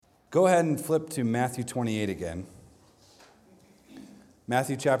Go ahead and flip to Matthew 28 again.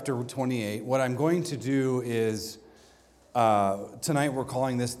 Matthew chapter 28. What I'm going to do is, tonight we're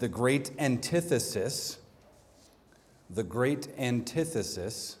calling this the Great Antithesis. The Great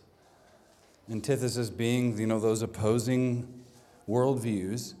Antithesis. Antithesis being, those opposing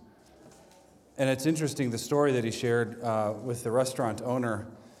worldviews. And it's interesting, the story that he shared with the restaurant owner,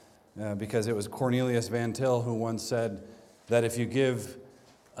 because it was Cornelius Van Til who once said that if you give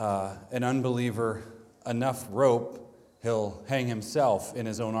an unbeliever enough rope, he'll hang himself in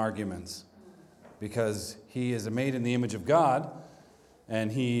his own arguments, because he is made in the image of God,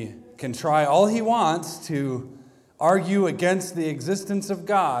 and he can try all he wants to argue against the existence of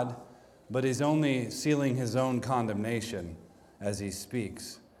God, but he's only sealing his own condemnation as he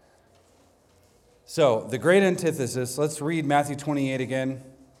speaks. So, the great antithesis, let's read Matthew 28 again,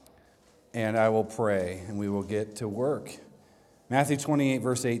 and I will pray, and we will get to work. Matthew 28,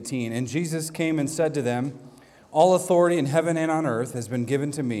 verse 18, "And Jesus came and said to them, 'All authority in heaven and on earth has been given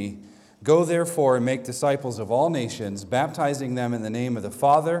to me. Go therefore and make disciples of all nations, baptizing them in the name of the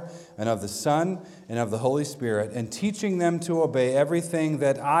Father and of the Son and of the Holy Spirit, and teaching them to obey everything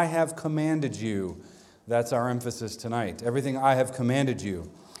that I have commanded you.'" That's our emphasis tonight. Everything I have commanded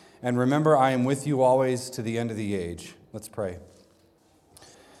you. "And remember, I am with you always to the end of the age." Let's pray.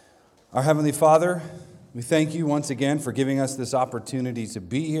 Our Heavenly Father, we thank you once again for giving us this opportunity to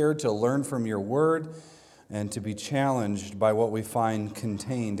be here, to learn from your word, and to be challenged by what we find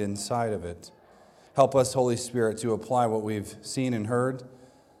contained inside of it. Help us, Holy Spirit, to apply what we've seen and heard.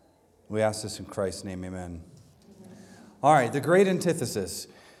 We ask this in Christ's name, amen. All right, the great antithesis.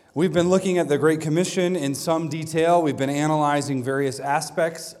 We've been looking at the Great Commission in some detail. We've been analyzing various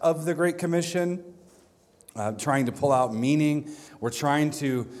aspects of the Great Commission, trying to pull out meaning.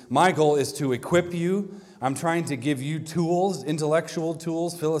 My goal is to equip you. I'm trying to give you tools, intellectual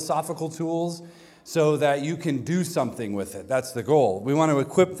tools, philosophical tools, so that you can do something with it. That's the goal. We want to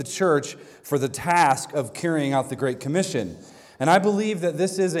equip the church for the task of carrying out the Great Commission. And I believe that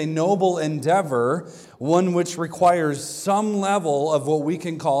this is a noble endeavor, one which requires some level of what we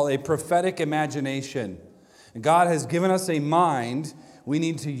can call a prophetic imagination. God has given us a mind. We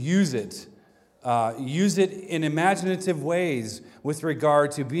need to use it. Use it in imaginative ways with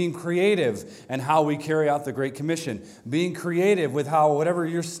regard to being creative and how we carry out the Great Commission. Being creative with how whatever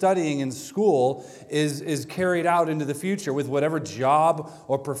you're studying in school is carried out into the future with whatever job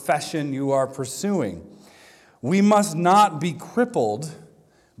or profession you are pursuing. We must not be crippled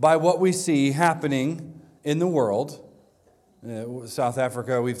by what we see happening in the world. South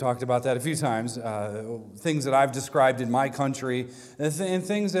Africa, we've talked about that a few times. Things that I've described in my country and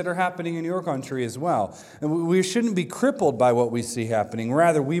things that are happening in your country as well. And we shouldn't be crippled by what we see happening.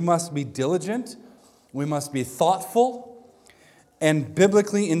 Rather, we must be diligent. We must be thoughtful and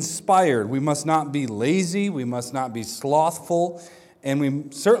biblically inspired. We must not be lazy. We must not be slothful. And we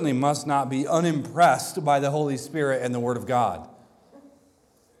certainly must not be unimpressed by the Holy Spirit and the Word of God.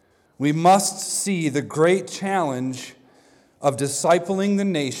 We must see the great challenge of discipling the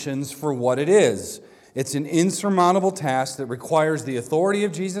nations for what it is. It's an insurmountable task that requires the authority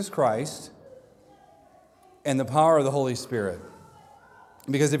of Jesus Christ and the power of the Holy Spirit.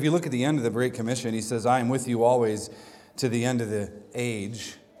 Because if you look at the end of the Great Commission, he says, "I am with you always to the end of the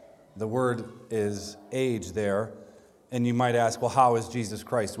age." The word is age there. And you might ask, well, how is Jesus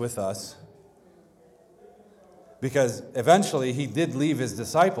Christ with us? Because eventually he did leave his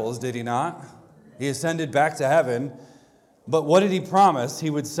disciples, did he not? He ascended back to heaven. But what did he promise? He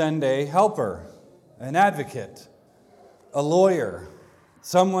would send a helper, an advocate, a lawyer,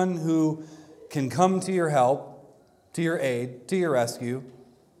 someone who can come to your help, to your aid, to your rescue,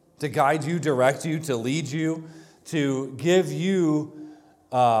 to guide you, direct you, to lead you, to give you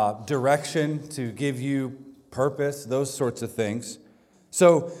direction, to give you purpose, those sorts of things.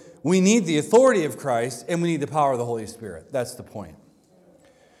 So we need the authority of Christ and we need the power of the Holy Spirit. That's the point.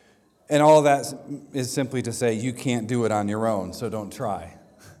 And all of that is simply to say you can't do it on your own, so don't try.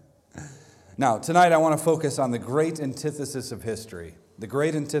 Now, tonight I want to focus on the great antithesis of history. The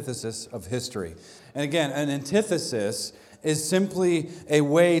great antithesis of history. And again, an antithesis is simply a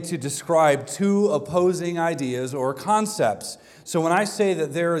way to describe two opposing ideas or concepts. So when I say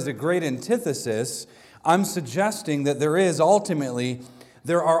that there is a great antithesis, I'm suggesting that there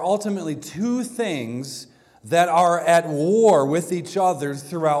are ultimately two things that are at war with each other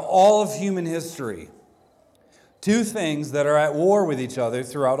throughout all of human history. Two things that are at war with each other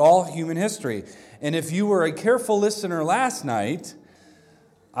throughout all human history. And if you were a careful listener last night,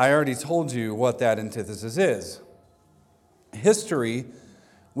 I already told you what that antithesis is. History,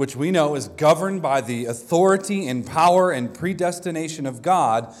 which we know is governed by the authority and power and predestination of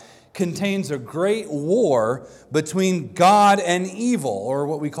God, contains a great war between God and evil, or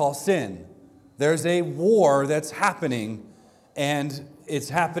what we call sin. There's a war that's happening, and it's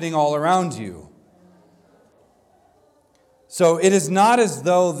happening all around you. So it is not as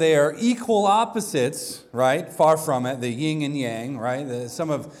though they are equal opposites, right? Far from it, the yin and yang, right? Some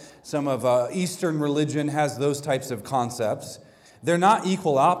of Eastern religion has those types of concepts. They're not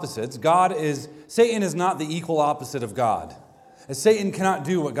equal opposites. Satan is not the equal opposite of God. Satan cannot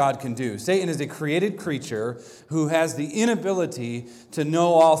do what God can do. Satan is a created creature who has the inability to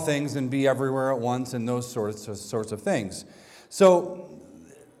know all things and be everywhere at once and those sorts of things. So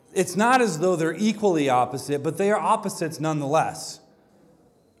it's not as though they're equally opposite, but they are opposites nonetheless.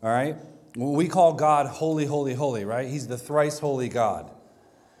 All right? We call God holy, holy, holy, right? He's the thrice holy God.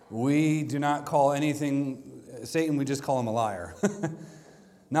 We do not call anything Satan, we just call him a liar.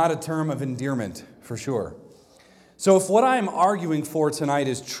 Not a term of endearment, for sure. So if what I am arguing for tonight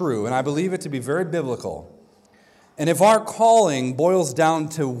is true, and I believe it to be very biblical, and if our calling boils down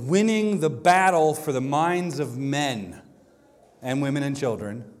to winning the battle for the minds of men and women and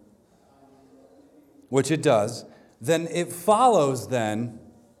children, which it does, then it follows then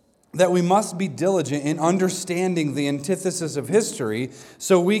that we must be diligent in understanding the antithesis of history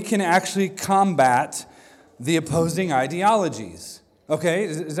so we can actually combat the opposing ideologies. Okay,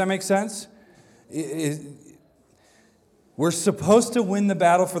 does that make sense? We're supposed to win the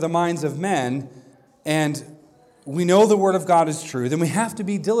battle for the minds of men, and we know the Word of God is true. Then we have to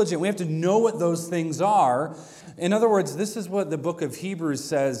be diligent. We have to know what those things are. In other words, this is what the book of Hebrews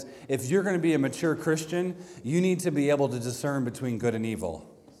says. If you're going to be a mature Christian, you need to be able to discern between good and evil.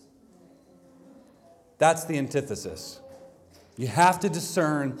 That's the antithesis. You have to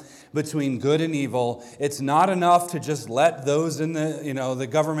discern between good and evil. It's not enough to just let those in the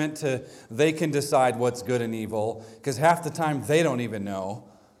government they can decide what's good and evil, because half the time they don't even know.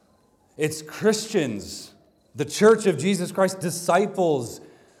 It's Christians, the Church of Jesus Christ, disciples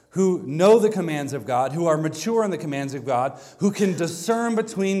who know the commands of God, who are mature in the commands of God, who can discern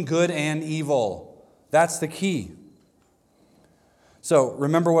between good and evil. That's the key. So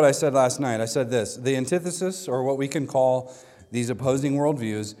remember what I said last night. I said this: the antithesis, or what we can call these opposing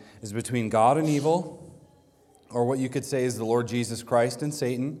worldviews, is between God and evil, or what you could say is the Lord Jesus Christ and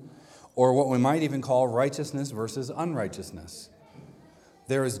Satan, or what we might even call righteousness versus unrighteousness.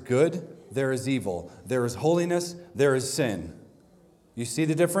 There is good, there is evil. There is holiness, there is sin. You see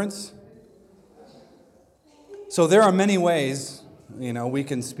the difference? So there are many ways, we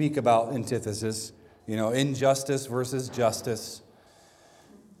can speak about antithesis, injustice versus justice.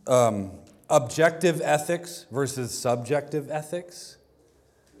 Objective ethics versus subjective ethics.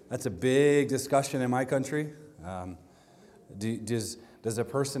 That's a big discussion in my country. Does a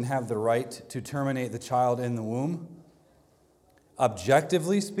person have the right to terminate the child in the womb?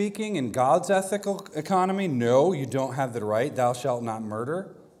 Objectively speaking, in God's ethical economy, no, you don't have the right. Thou shalt not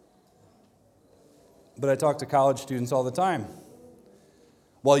murder. But I talk to college students all the time.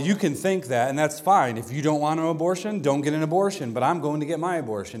 Well, you can think that, and that's fine. If you don't want an abortion, don't get an abortion, but I'm going to get my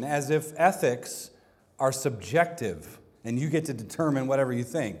abortion, as if ethics are subjective, and you get to determine whatever you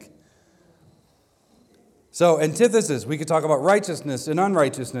think. So, antithesis, we could talk about righteousness and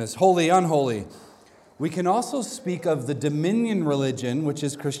unrighteousness, holy, unholy. We can also speak of the dominion religion, which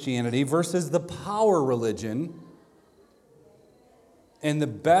is Christianity, versus the power religion. And the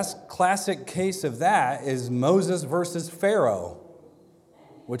best classic case of that is Moses versus Pharaoh,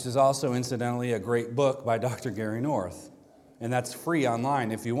 which is also, incidentally, a great book by Dr. Gary North. And that's free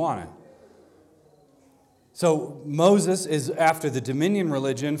online if you want it. So Moses is after the dominion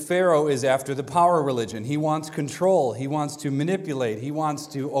religion. Pharaoh is after the power religion. He wants control. He wants to manipulate. He wants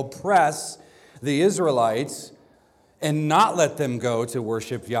to oppress the Israelites and not let them go to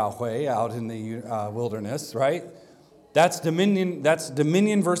worship Yahweh out in the wilderness, right? That's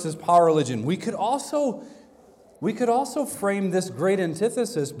dominion versus power religion. We could also frame this great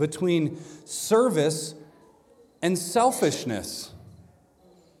antithesis between service and selfishness.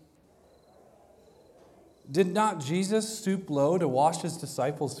 Did not Jesus stoop low to wash his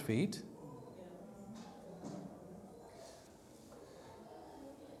disciples' feet?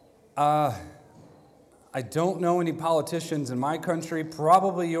 I don't know any politicians in my country,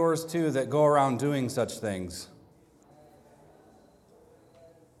 probably yours too, that go around doing such things.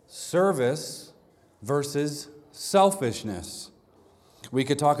 Service versus selfishness. We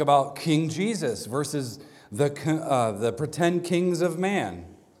could talk about King Jesus versus the pretend kings of man,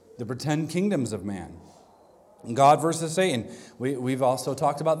 the pretend kingdoms of man. God versus Satan. We've also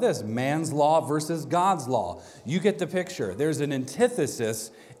talked about this, man's law versus God's law. You get the picture. There's an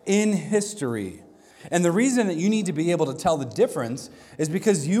antithesis in history. And the reason that you need to be able to tell the difference is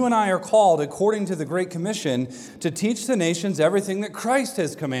because you and I are called, according to the Great Commission, to teach the nations everything that Christ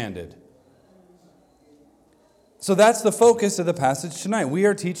has commanded. So that's the focus of the passage tonight. We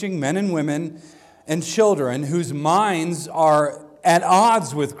are teaching men and women and children whose minds are at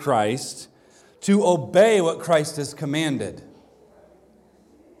odds with Christ to obey what Christ has commanded.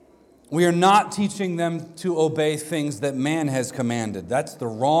 We are not teaching them to obey things that man has commanded. That's the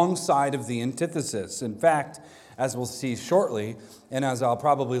wrong side of the antithesis. In fact, as we'll see shortly, and as I'll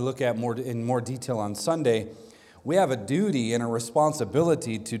probably look at in more detail on Sunday, we have a duty and a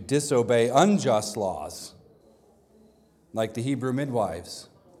responsibility to disobey unjust laws, like the Hebrew midwives.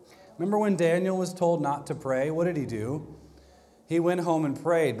 Remember when Daniel was told not to pray? What did he do? He went home and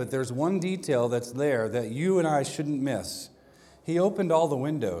prayed, but there's one detail that's there that you and I shouldn't miss. He opened all the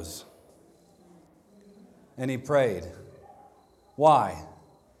windows and he prayed. Why?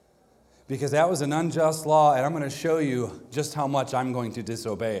 Because that was an unjust law, and I'm going to show you just how much I'm going to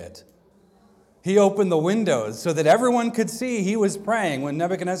disobey it. He opened the windows so that everyone could see he was praying when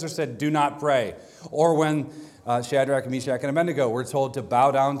Nebuchadnezzar said, "Do not pray." Or when Shadrach, Meshach, and Abednego were told to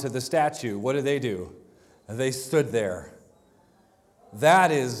bow down to the statue. What did they do? They stood there.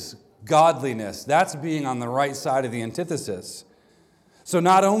 That is godliness. That's being on the right side of the antithesis. So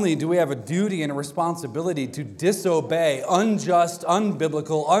not only do we have a duty and a responsibility to disobey unjust,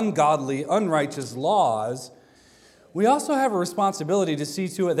 unbiblical, ungodly, unrighteous laws, we also have a responsibility to see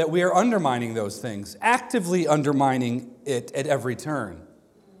to it that we are undermining those things, actively undermining it at every turn.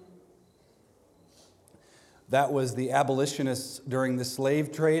 That was the abolitionists during the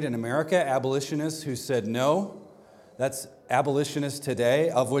slave trade in America, abolitionists who said no. That's abolitionists today,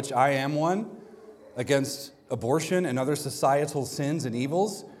 of which I am one, against abortion and other societal sins and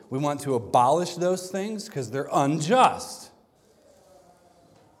evils. We want to abolish those things because they're unjust.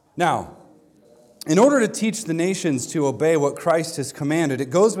 Now, in order to teach the nations to obey what Christ has commanded, it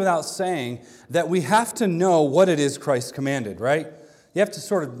goes without saying that we have to know what it is Christ commanded, right? You have to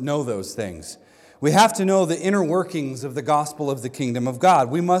sort of know those things. We have to know the inner workings of the gospel of the kingdom of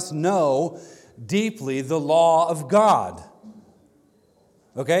God. We must know deeply the law of God.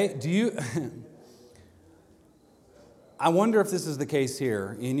 Okay? I wonder if this is the case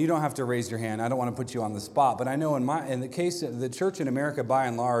here, and you don't have to raise your hand. I don't want to put you on the spot, but I know in the case of the church in America, by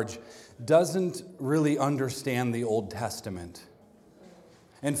and large, doesn't really understand the Old Testament.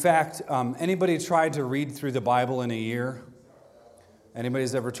 In fact, anybody tried to read through the Bible in a year?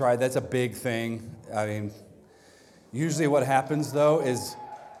 Anybody's ever tried? That's a big thing. I mean, usually what happens, though, is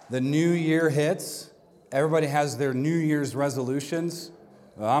the new year hits. Everybody has their New Year's resolutions.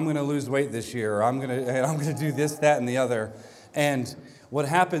 Well, I'm going to lose weight this year, or I'm going to do this, that, and the other. And what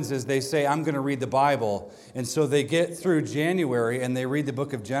happens is they say, I'm going to read the Bible. And so they get through January, and they read the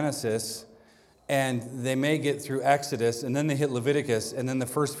book of Genesis, and they may get through Exodus, and then they hit Leviticus, and then the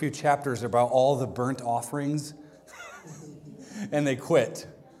first few chapters are about all the burnt offerings, and they quit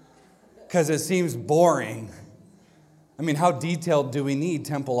because it seems boring. I mean, how detailed do we need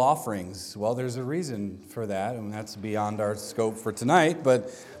temple offerings? Well, there's a reason for that, and that's beyond our scope for tonight, but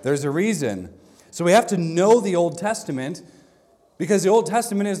there's a reason. So we have to know the Old Testament because the Old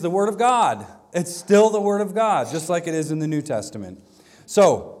Testament is the Word of God. It's still the Word of God, just like it is in the New Testament.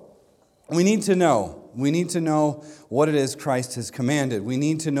 So we need to know. We need to know what it is Christ has commanded. We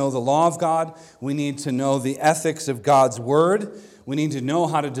need to know the law of God. We need to know the ethics of God's Word. We need to know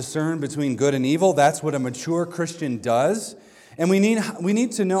how to discern between good and evil. That's what a mature Christian does. And we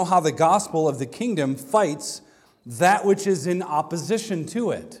need to know how the gospel of the kingdom fights that which is in opposition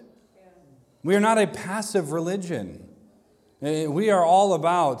to it. We are not a passive religion. We are all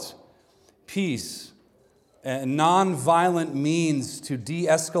about peace and nonviolent means to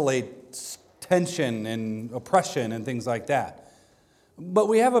de-escalate tension and oppression and things like that. But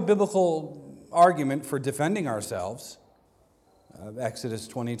we have a biblical argument for defending ourselves. Exodus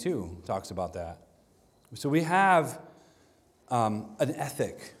 22 talks about that. So we have an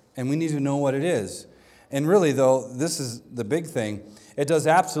ethic, and we need to know what it is. And really, though, this is the big thing. It does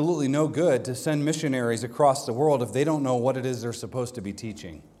absolutely no good to send missionaries across the world if they don't know what it is they're supposed to be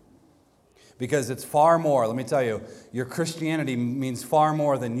teaching. Because it's far more, let me tell you, your Christianity means far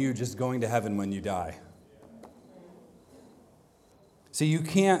more than you just going to heaven when you die. See, you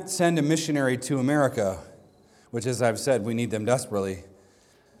can't send a missionary to America, which, as I've said, we need them desperately.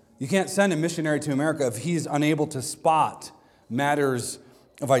 You can't send a missionary to America if he's unable to spot matters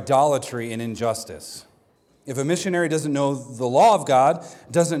of idolatry and injustice. If a missionary doesn't know the law of God,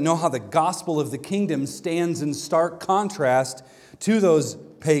 doesn't know how the gospel of the kingdom stands in stark contrast to those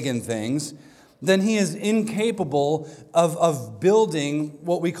pagan things, then he is incapable of building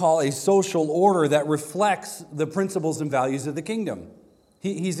what we call a social order that reflects the principles and values of the kingdom.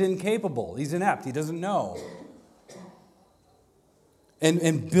 He's incapable. He's inept. He doesn't know.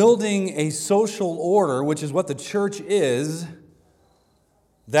 And building a social order, which is what the church is,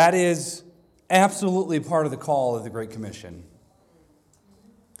 that is absolutely part of the call of the Great Commission.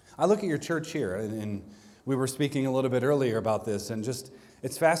 I look at your church here, and we were speaking a little bit earlier about this, and just,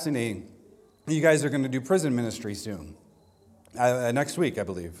 it's fascinating. You guys are going to do prison ministry soon. Next week, I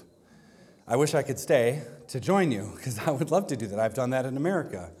believe. I wish I could stay to join you, because I would love to do that. I've done that in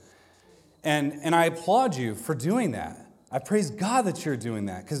America. And I applaud you for doing that. I praise God that you're doing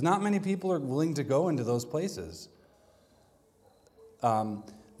that, because not many people are willing to go into those places.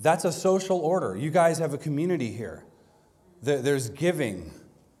 That's a social order. You guys have a community here. There's giving.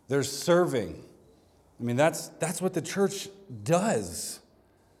 There's serving. I mean, that's what the church does.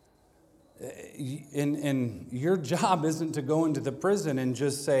 And your job isn't to go into the prison and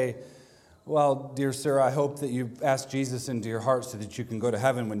just say, well, dear sir, I hope that you ask Jesus into your heart so that you can go to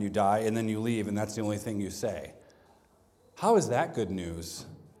heaven when you die, and then you leave, and that's the only thing you say. How is that good news?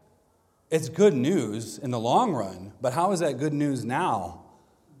 It's good news in the long run, but how is that good news now?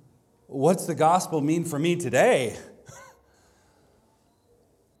 What's the gospel mean for me today?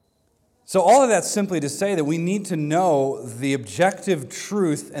 So all of that's simply to say that we need to know the objective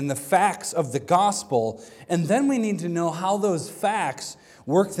truth and the facts of the gospel, and then we need to know how those facts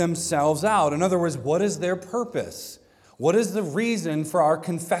work themselves out. In other words, what is their purpose? What is the reason for our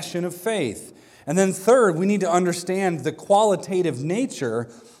confession of faith? And then third, we need to understand the qualitative nature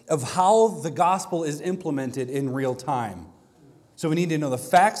of how the gospel is implemented in real time. So we need to know the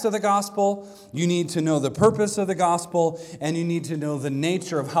facts of the gospel, you need to know the purpose of the gospel, and you need to know the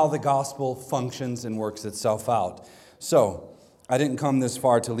nature of how the gospel functions and works itself out. So, I didn't come this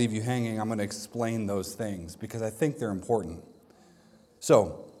far to leave you hanging. I'm going to explain those things because I think they're important.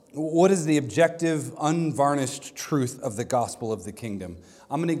 So, what is the objective, unvarnished truth of the gospel of the kingdom?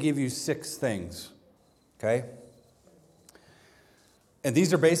 I'm going to give you 6 things, okay? And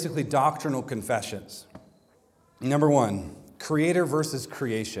these are basically doctrinal confessions. Number 1, creator versus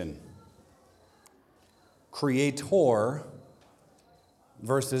creation. Creator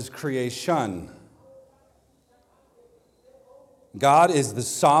versus creation. God is the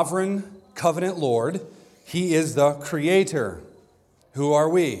sovereign covenant Lord. He is the creator. Who are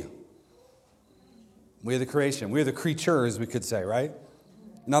we? We are the creation. We are the creatures, we could say, right?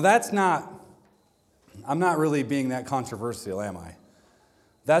 Now I'm not really being that controversial, am I?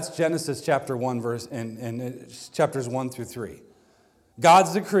 That's Genesis chapter 1, verse, and chapters 1 through 3.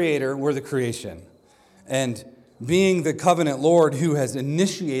 God's the creator, we're the creation. And being the covenant Lord who has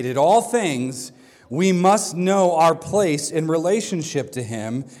initiated all things, we must know our place in relationship to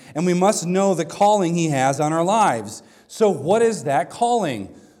Him, and we must know the calling He has on our lives. So what is that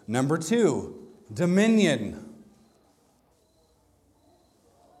calling? Number 2, dominion.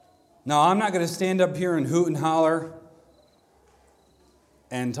 Now, I'm not going to stand up here and hoot and holler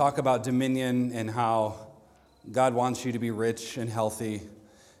and talk about dominion and how God wants you to be rich and healthy,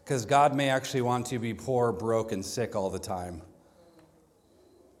 because God may actually want you to be poor, broke, and sick all the time.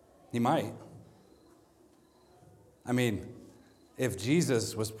 He might. I mean, if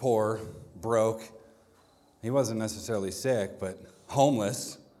Jesus was poor, broke, He wasn't necessarily sick, but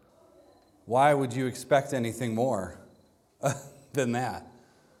homeless, why would you expect anything more than that?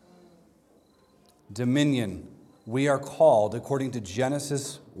 Dominion. We are called, according to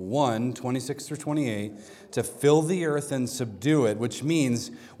Genesis 1, 26 through 28, to fill the earth and subdue it, which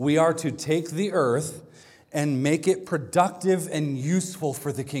means we are to take the earth and make it productive and useful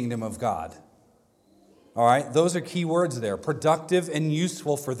for the kingdom of God. All right, those are key words there, productive and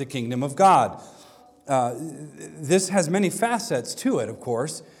useful for the kingdom of God. This has many facets to it, of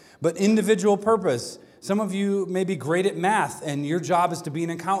course, but individual purpose. Some of you may be great at math, and your job is to be an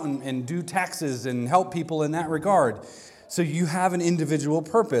accountant and do taxes and help people in that regard. So you have an individual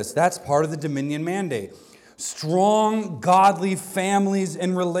purpose. That's part of the dominion mandate. Strong, godly families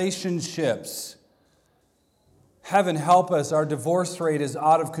and relationships. Heaven help us, our divorce rate is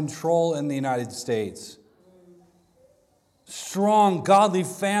out of control in the United States. Strong, godly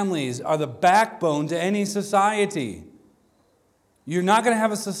families are the backbone to any society. You're not going to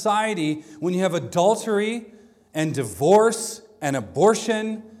have a society when you have adultery and divorce and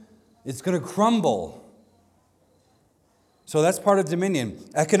abortion. It's going to crumble. So that's part of dominion.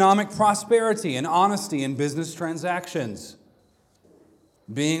 Economic prosperity and honesty in business transactions.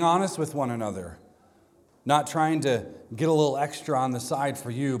 Being honest with one another. Not trying to get a little extra on the side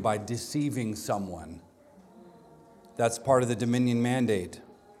for you by deceiving someone. That's part of the dominion mandate.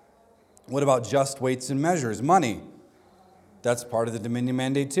 What about just weights and measures? Money. That's part of the dominion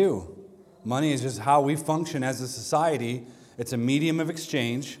mandate too. Money is just how we function as a society. It's a medium of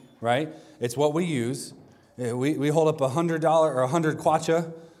exchange, right? It's what we use. We hold up $100 or 100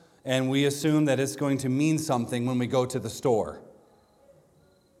 kwacha, and we assume that it's going to mean something when we go to the store.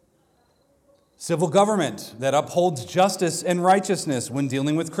 Civil government that upholds justice and righteousness when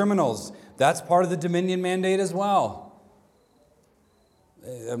dealing with criminals. That's part of the dominion mandate as well.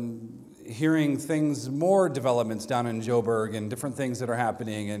 I'm hearing more developments down in Joburg and different things that are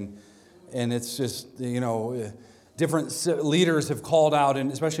happening. And it's just, different leaders have called out,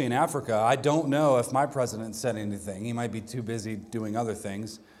 and especially in Africa. I don't know if my president said anything. He might be too busy doing other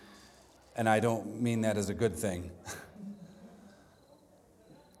things. And I don't mean that as a good thing.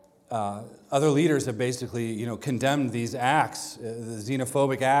 Other leaders have basically, condemned these acts, the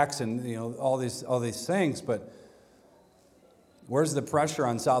xenophobic acts, and all these things. But where's the pressure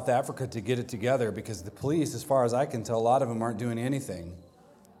on South Africa to get it together? Because the police, as far as I can tell, a lot of them aren't doing anything.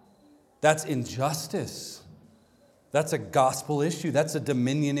 That's injustice. That's a gospel issue. That's a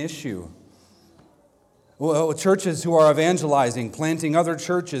dominion issue. Well, churches who are evangelizing, planting other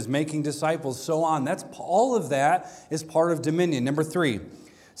churches, making disciples, so on. All of that is part of dominion. Number 3.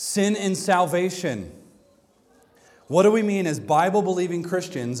 Sin and salvation. What do we mean as Bible-believing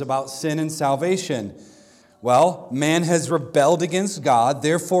Christians about sin and salvation? Well, man has rebelled against God,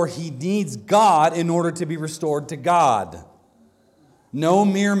 therefore he needs God in order to be restored to God. No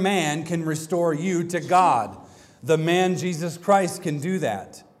mere man can restore you to God. The man Jesus Christ can do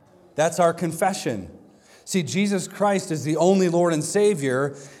that. That's our confession. See, Jesus Christ is the only Lord and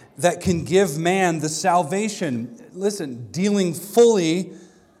Savior that can give man the salvation. Listen, dealing fully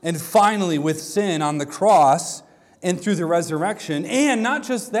and finally with sin on the cross and through the resurrection. And not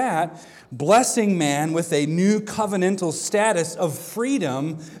just that, blessing man with a new covenantal status of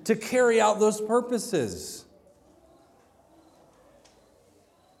freedom to carry out those purposes.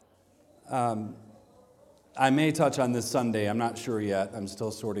 I may touch on this Sunday. I'm not sure yet. I'm still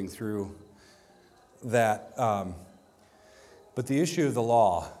sorting through that. But the issue of the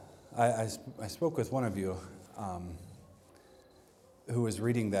law, I spoke with one of you who was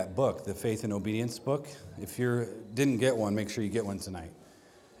reading that book, the Faith and Obedience book. If you didn't get one, make sure you get one tonight.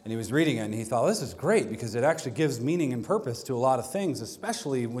 And he was reading it, and he thought, this is great, because it actually gives meaning and purpose to a lot of things,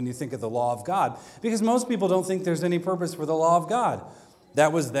 especially when you think of the law of God. Because most people don't think there's any purpose for the law of God.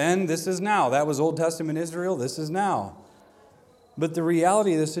 That was then, this is now. That was Old Testament Israel, this is now. But the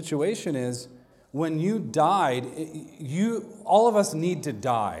reality of the situation is, when you died, all of us need to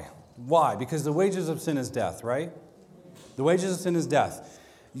die. Why? Because the wages of sin is death, right? The wages of sin is death.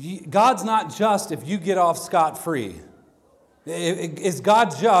 God's not just if you get off scot-free. Is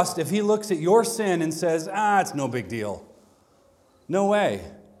God just if he looks at your sin and says, it's no big deal? No way.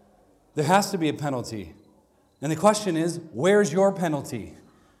 There has to be a penalty. And the question is, where's your penalty?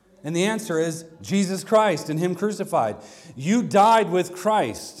 And the answer is Jesus Christ and him crucified. You died with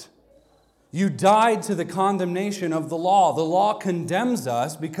Christ. You died to the condemnation of the law. The law condemns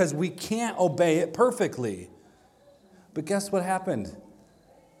us because we can't obey it perfectly. But guess what happened?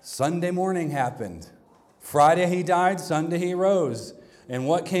 Sunday morning happened. Friday he died, Sunday he rose. And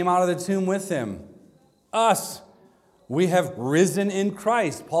what came out of the tomb with him? Us. We have risen in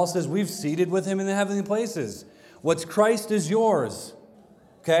Christ. Paul says we've seated with him in the heavenly places. What's Christ is yours.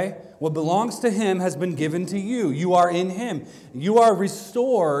 Okay? What belongs to him has been given to you. You are in him. You are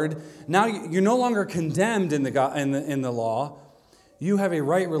restored. Now you're no longer condemned in the law. You have a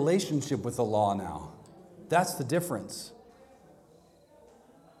right relationship with the law now. That's the difference.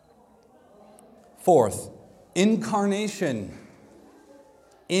 Fourth, incarnation.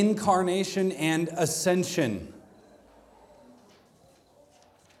 Incarnation and ascension.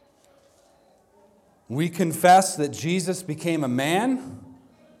 We confess that Jesus became a man.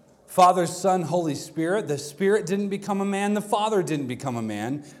 Father, Son, Holy Spirit. The Spirit didn't become a man. The Father didn't become a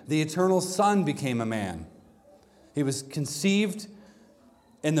man. The eternal Son became a man. He was conceived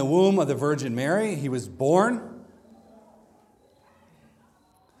in the womb of the Virgin Mary. He was born.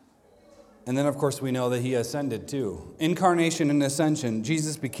 And then, of course, we know that he ascended too. Incarnation and ascension.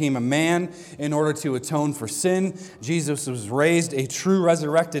 Jesus became a man in order to atone for sin. Jesus was raised a true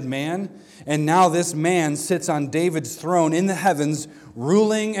resurrected man. And now this man sits on David's throne in the heavens,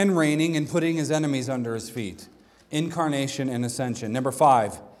 ruling and reigning and putting his enemies under his feet. Incarnation and ascension. Number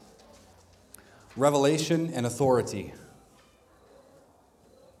 5, revelation and authority.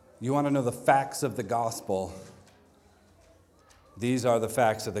 You want to know the facts of the gospel? These are the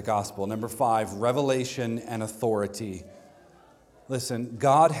facts of the gospel. Number 5, revelation and authority. Listen,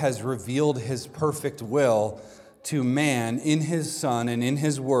 God has revealed his perfect will to man in his Son and in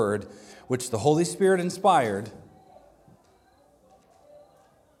his Word, which the Holy Spirit inspired,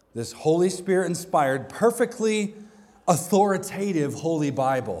 this Holy Spirit inspired, perfectly authoritative Holy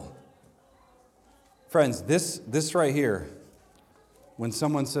Bible. Friends, this right here, when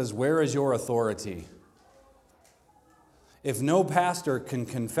someone says, "Where is your authority?" If no pastor can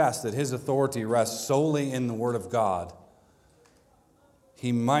confess that his authority rests solely in the Word of God,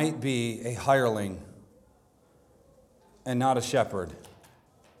 he might be a hireling and not a shepherd.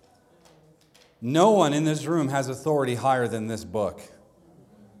 No one in this room has authority higher than this book.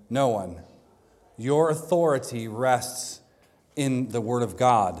 No one. Your authority rests in the Word of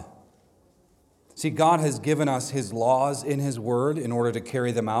God. See, God has given us His laws in His Word in order to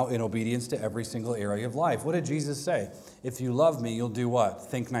carry them out in obedience to every single area of life. What did Jesus say? If you love me, you'll do what?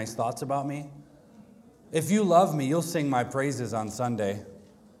 Think nice thoughts about me? If you love me, you'll sing my praises on Sunday.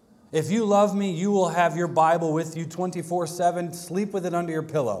 If you love me, you will have your Bible with you 24/7, sleep with it under your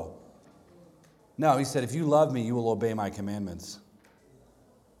pillow. No, He said, if you love me, you will obey my commandments.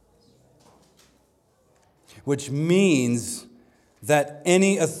 Which means that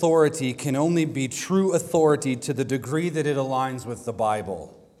any authority can only be true authority to the degree that it aligns with the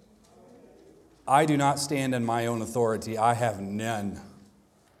Bible. I do not stand in my own authority. I have none.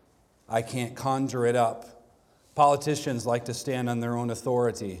 I can't conjure it up. Politicians like to stand on their own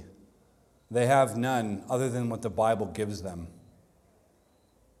authority. They have none other than what the Bible gives them.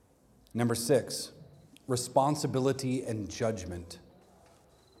 Number 6, responsibility and judgment.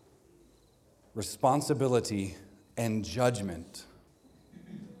 Responsibility and judgment.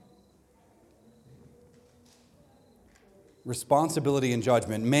 Responsibility and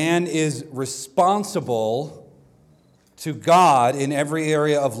judgment. Man is responsible to God in every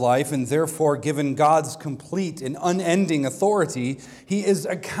area of life, and therefore, given God's complete and unending authority, he is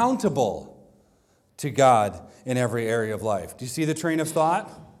accountable to God in every area of life. Do you see the train of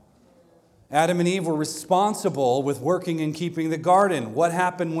thought? Adam and Eve were responsible with working and keeping the garden. What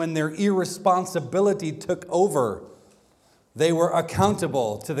happened when their irresponsibility took over? They were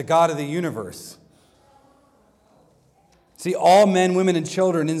accountable to the God of the universe. See, all men, women, and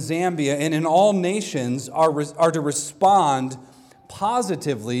children in Zambia and in all nations are to respond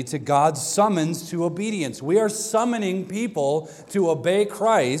positively to God's summons to obedience. We are summoning people to obey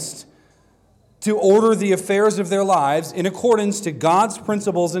Christ, to order the affairs of their lives in accordance to God's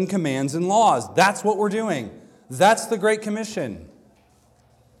principles and commands and laws. That's what we're doing. That's the Great Commission.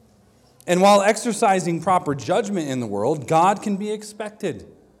 And while exercising proper judgment in the world, God can be expected.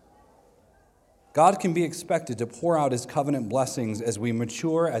 God can be expected to pour out His covenant blessings as we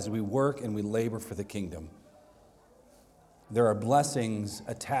mature, as we work, and we labor for the kingdom. There are blessings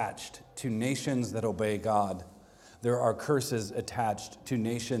attached to nations that obey God. There are curses attached to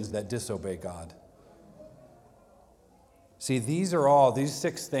nations that disobey God. See, these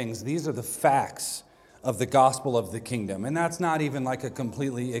 6 things, these are the facts of the gospel of the kingdom. And that's not even like a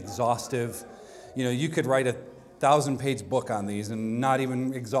completely exhaustive, you could write a 1,000-page book on these and not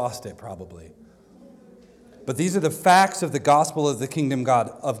even exhaust it probably. But these are the facts of the gospel of the kingdom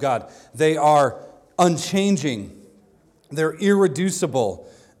of God. They are unchanging, they're irreducible,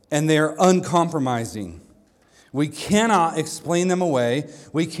 and they're uncompromising. We cannot explain them away.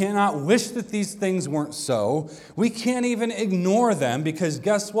 We cannot wish that these things weren't so. We can't even ignore them because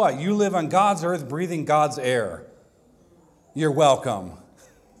guess what? You live on God's earth breathing God's air. You're welcome.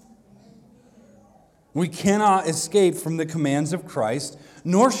 We cannot escape from the commands of Christ,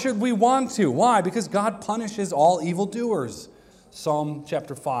 nor should we want to. Why? Because God punishes all evildoers. Psalm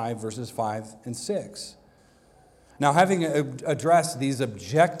chapter 5, verses 5 and 6. Now, having addressed these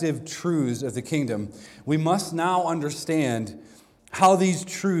objective truths of the kingdom, we must now understand how these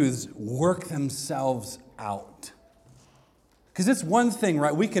truths work themselves out. Because it's one thing,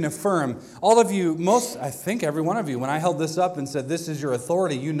 right? We can affirm, all of you, I think every one of you, when I held this up and said, this is your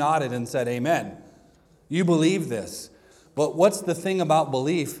authority, you nodded and said, amen. You believe this. But what's the thing about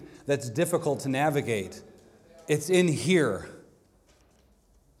belief that's difficult to navigate? It's in here.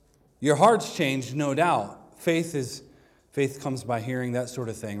 Your heart's changed, no doubt. Faith comes by hearing, that sort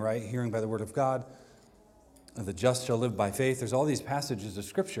of thing, right? Hearing by the word of God. The just shall live by faith. There's all these passages of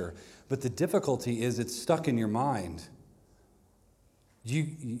Scripture. But the difficulty is it's stuck in your mind.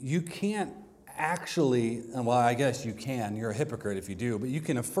 You can't actually, well, I guess you can. You're a hypocrite if you do. But you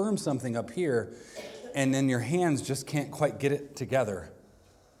can affirm something up here, and then your hands just can't quite get it together.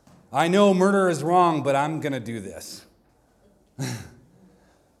 I know murder is wrong, but I'm going to do this.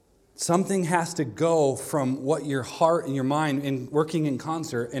 Something has to go from what your heart and your mind in working in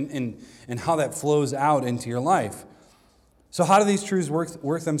concert and how that flows out into your life. So how do these truths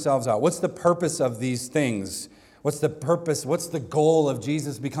work themselves out? What's the purpose of these things? What's the purpose? What's the goal of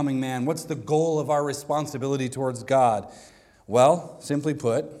Jesus becoming man? What's the goal of our responsibility towards God? Well, simply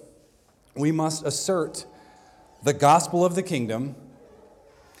put, we must assert the gospel of the kingdom.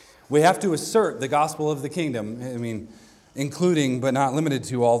 We have to assert the gospel of the kingdom, including but not limited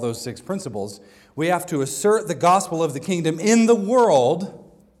to all those 6 principles. We have to assert the gospel of the kingdom in the world.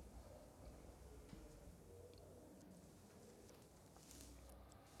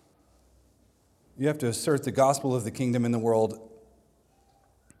 You have to assert the gospel of the kingdom in the world,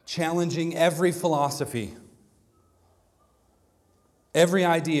 challenging every philosophy, every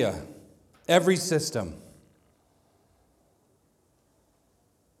idea, every system.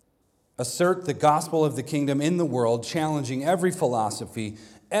 Assert the gospel of the kingdom in the world, challenging every philosophy,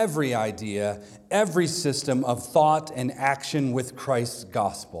 every idea, every system of thought and action with Christ's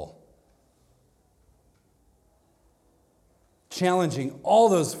gospel. Challenging all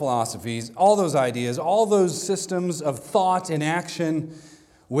those philosophies, all those ideas, all those systems of thought and action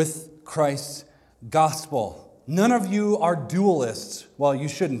with Christ's gospel. None of you are dualists. Well, you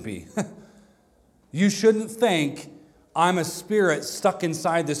shouldn't be. You shouldn't think, I'm a spirit stuck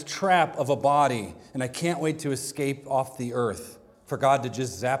inside this trap of a body, and I can't wait to escape off the earth for God to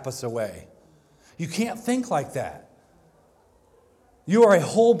just zap us away. You can't think like that. You are a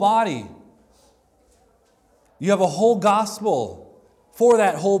whole body. You have a whole gospel for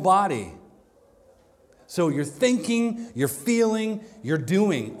that whole body. So your thinking, your feeling, your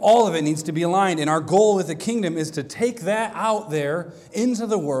doing, all of it needs to be aligned. And our goal with the kingdom is to take that out there into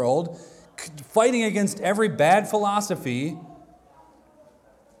the world, fighting against every bad philosophy,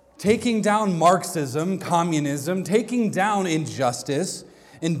 taking down Marxism, communism, taking down injustice,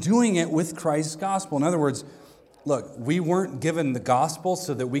 and doing it with Christ's gospel. In other words, look, we weren't given the gospel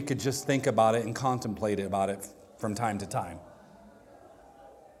so that we could just think about it and contemplate about it from time to time.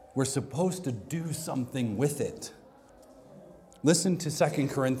 We're supposed to do something with it. Listen to 2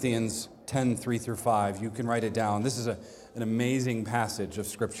 Corinthians 10, 3 through 5. You can write it down. This is an amazing passage of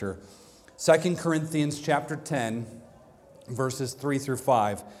Scripture. 2 Corinthians chapter 10, verses 3 through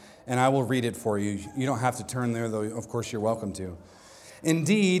 5. And I will read it for you. You don't have to turn there, though of course you're welcome to.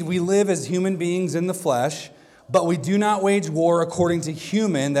 Indeed, we live as human beings in the flesh, but we do not wage war according to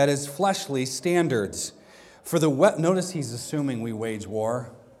human, that is fleshly, standards. Notice he's assuming we wage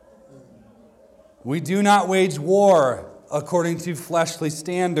war. We do not wage war according to fleshly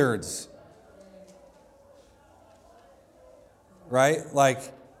standards. Right? Like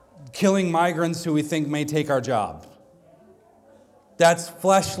killing migrants who we think may take our job. That's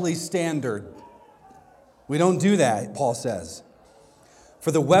fleshly standard. We don't do that, Paul says.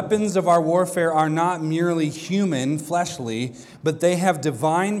 For the weapons of our warfare are not merely human, fleshly, but they have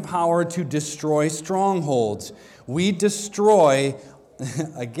divine power to destroy strongholds. We destroy,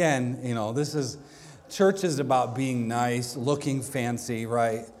 again, church is about being nice, looking fancy,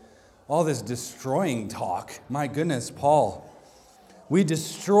 right? All this destroying talk. My goodness, Paul. We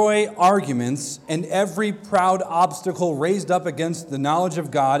destroy arguments and every proud obstacle raised up against the knowledge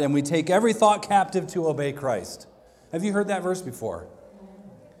of God, and we take every thought captive to obey Christ. Have you heard that verse before?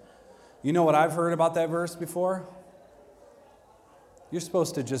 You know what I've heard about that verse before? You're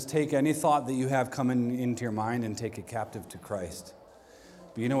supposed to just take any thought that you have coming into your mind and take it captive to Christ.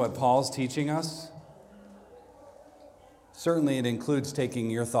 But you know what Paul's teaching us? Certainly it includes taking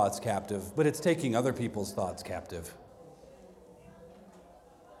your thoughts captive, but it's taking other people's thoughts captive.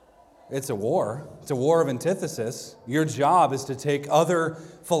 It's a war. It's a war of antithesis. Your job is to take other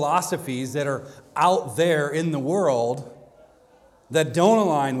philosophies that are out there in the world that don't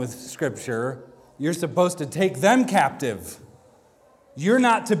align with Scripture. You're supposed to take them captive. You're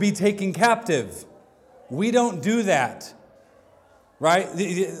not to be taken captive. We don't do that. Right?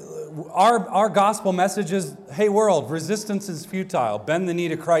 Our gospel message is, hey world, resistance is futile. Bend the knee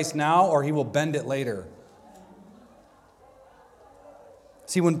to Christ now or he will bend it later.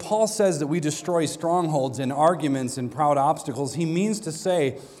 See, when Paul says that we destroy strongholds and arguments and proud obstacles, he means to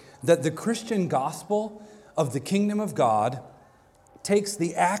say that the Christian gospel of the kingdom of God takes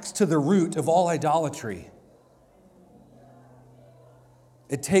the axe to the root of all idolatry.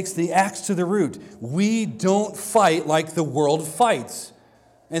 It takes the axe to the root. We don't fight like the world fights.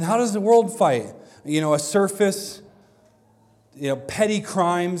 And how does the world fight? A surface, petty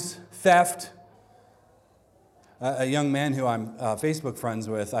crimes, theft. A young man who I'm Facebook friends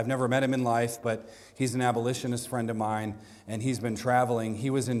with, I've never met him in life, but he's an abolitionist friend of mine, and he's been traveling.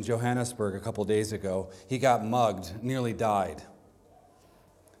 He was in Johannesburg a couple days ago. He got mugged, nearly died.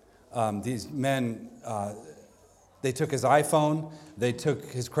 These men, they took his iPhone, they took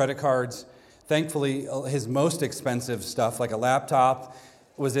his credit cards. Thankfully, his most expensive stuff, like a laptop,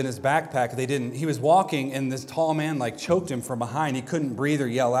 was in his backpack. He was walking, and this tall man like choked him from behind. He couldn't breathe or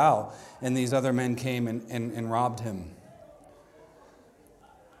yell out, and these other men came and robbed him.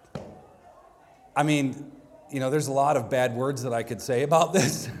 I mean, there's a lot of bad words that I could say about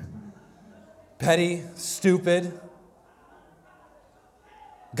this. Petty, stupid.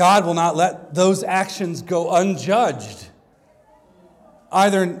 God will not let those actions go unjudged.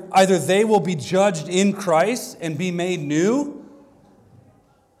 Either they will be judged in Christ and be made new,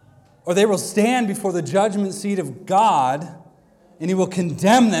 or they will stand before the judgment seat of God, and He will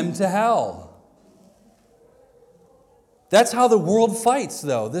condemn them to hell. That's how the world fights,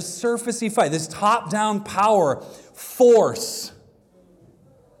 though. This surfacey fight, this top-down power, force,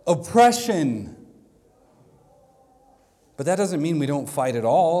 oppression. But that doesn't mean we don't fight at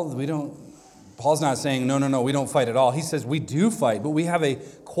all. Paul's not saying, no, we don't fight at all. He says we do fight, but we have a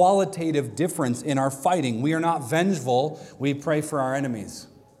qualitative difference in our fighting. We are not vengeful. We pray for our enemies.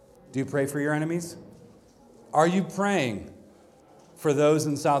 Do you pray for your enemies? Are you praying for those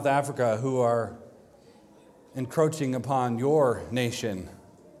in South Africa who are encroaching upon your nation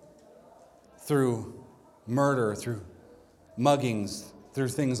through murder, through muggings, through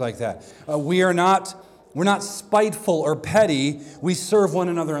things like that? We're not spiteful or petty. We serve one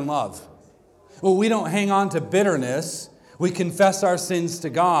another in love. Well, we don't hang on to bitterness. We confess our sins to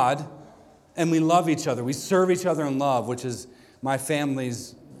God, and we love each other. We serve each other in love, which is my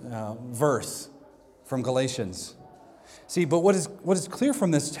family's verse from Galatians. See, but what is clear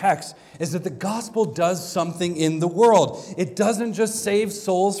from this text is that the gospel does something in the world. It doesn't just save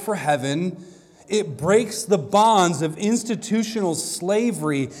souls for heaven. It breaks the bonds of institutional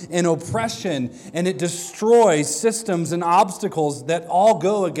slavery and oppression, and it destroys systems and obstacles that all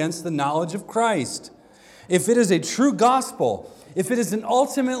go against the knowledge of Christ. If it is a true gospel, if it is an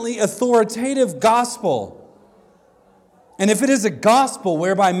ultimately authoritative gospel, and if it is a gospel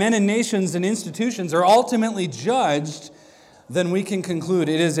whereby men and nations and institutions are ultimately judged, then we can conclude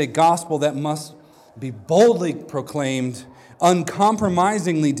it is a gospel that must be boldly proclaimed,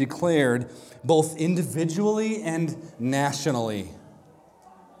 uncompromisingly declared, both individually and nationally.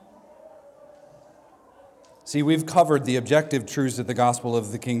 See, we've covered the objective truths of the gospel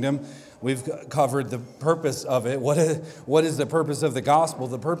of the kingdom. We've covered the purpose of it. What is the purpose of the gospel?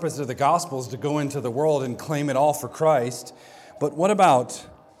 The purpose of the gospel is to go into the world and claim it all for Christ. But what about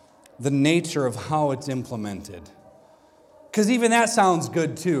the nature of how it's implemented? Because even that sounds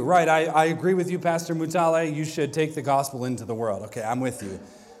good too, right? I agree with you, Pastor Mutale. You should take the gospel into the world. Okay, I'm with you.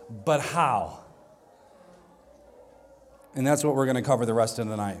 But how? And that's what we're going to cover the rest of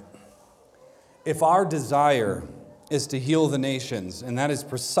the night. If our desire is to heal the nations, and that is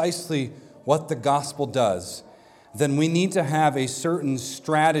precisely what the gospel does, then we need to have a certain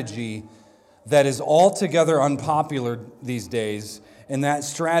strategy that is altogether unpopular these days, and that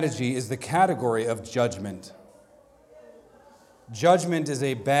strategy is the category of judgment. Judgment is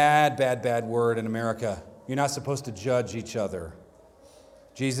a bad word in America. You're not supposed to judge each other.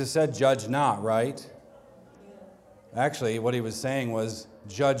 Jesus said, judge not, right? Actually, what he was saying was,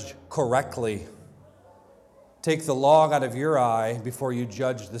 judge correctly. Take the log out of your eye before you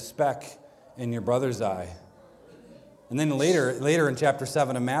judge the speck in your brother's eye. And then later in chapter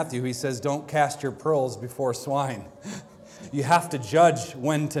 7 of Matthew, he says, don't cast your pearls before swine. You have to judge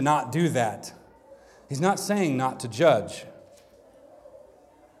when to not do that. He's not saying not to judge.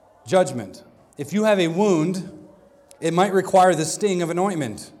 Judgment. If you have a wound, it might require the sting of an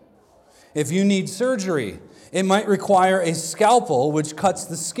ointment. If you need surgery, it might require a scalpel which cuts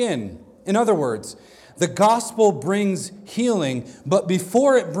the skin. In other words, the gospel brings healing, but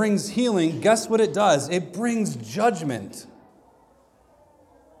before it brings healing, guess what it does? It brings judgment.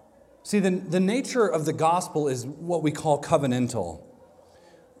 See, the nature of the gospel is what we call covenantal,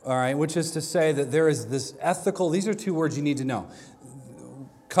 all right, which is to say that there is this ethical, these are two words you need to know.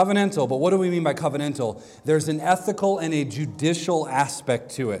 Covenantal, but what do we mean by covenantal? There's an ethical and a judicial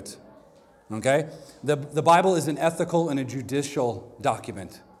aspect to it, okay? The Bible is an ethical and a judicial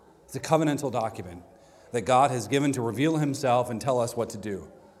document. It's a covenantal document that God has given to reveal himself and tell us what to do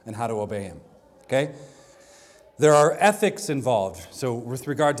and how to obey him, okay? There are ethics involved. So with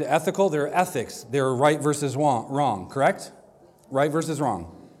regard to ethical, there are ethics. There are right versus wrong, correct? Right versus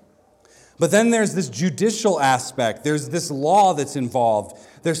wrong. But then there's this judicial aspect. There's this law that's involved.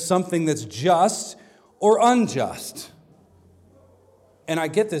 There's something that's just or unjust. And I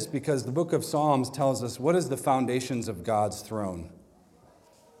get this because the book of Psalms tells us what is the foundations of God's throne?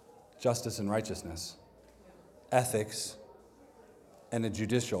 Justice and righteousness, ethics, and a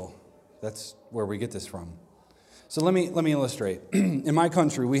judicial. That's where we get this from. So let me illustrate. In my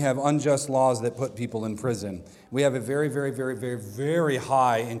country, we have unjust laws that put people in prison. We have a very, very, very, very, very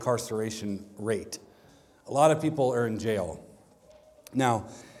high incarceration rate. A lot of people are in jail. Now,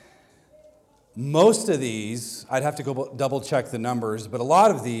 most of these, I'd have to go double check the numbers, but a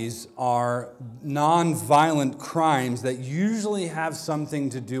lot of these are non-violent crimes that usually have something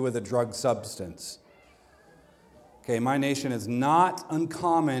to do with a drug substance. Okay, my nation is not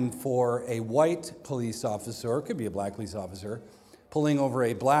uncommon for a white police officer, or it could be a black police officer, pulling over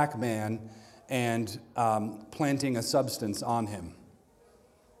a black man and planting a substance on him.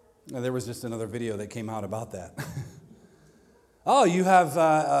 Now, there was just another video that came out about that. Oh, you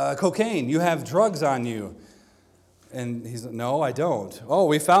have cocaine, you have drugs on you. And he's like, no, I don't. Oh,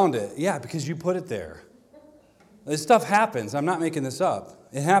 we found it. Yeah, because you put it there. This stuff happens. I'm not making this up.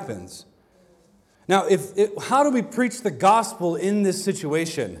 It happens. Now, how do we preach the gospel in this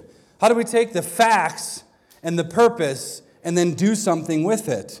situation? How do we take the facts and the purpose and then do something with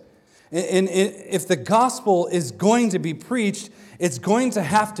it? And if the gospel is going to be preached, it's going to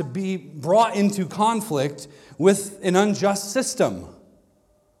have to be brought into conflict with an unjust system.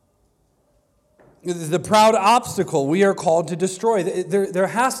 The proud obstacle we are called to destroy. There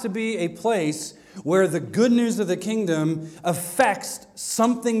has to be a place where the good news of the kingdom affects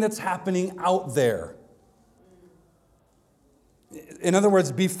something that's happening out there. In other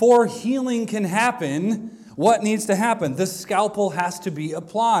words, before healing can happen, what needs to happen? The scalpel has to be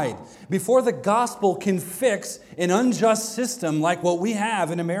applied. Before the gospel can fix an unjust system like what we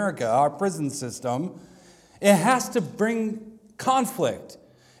have in America, our prison system, it has to bring conflict.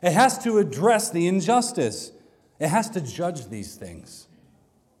 It has to address the injustice. It has to judge these things.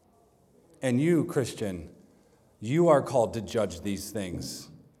 And you, Christian, you are called to judge these things.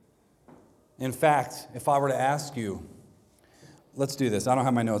 In fact, if I were to ask you, let's do this. I don't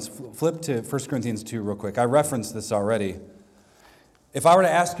have my notes. Flip to 1 Corinthians 2 real quick. I referenced this already. If I were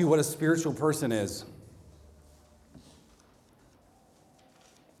to ask you what a spiritual person is,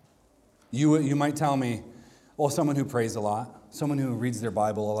 you might tell me, well, someone who prays a lot, someone who reads their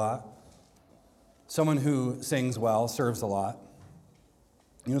Bible a lot, someone who sings well, serves a lot.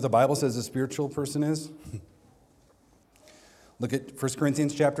 You know what the Bible says a spiritual person is? Look at 1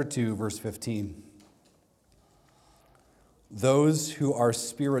 Corinthians chapter 2, verse 15. Those who are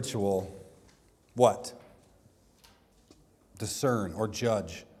spiritual, what? Discern or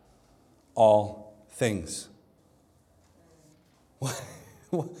judge all things.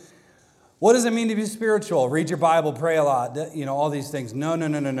 What does it mean to be spiritual? Read your Bible, pray a lot, all these things.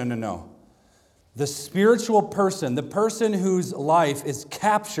 No. The spiritual person, the person whose life is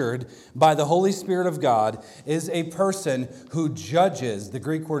captured by the Holy Spirit of God, is a person who judges. The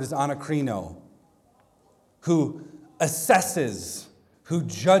Greek word is anakrino. Who assesses, who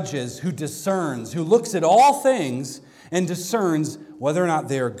judges, who discerns, who looks at all things and discerns whether or not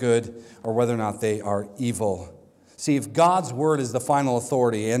they are good or whether or not they are evil. See, if God's word is the final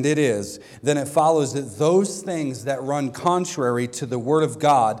authority, and it is, then it follows that those things that run contrary to the word of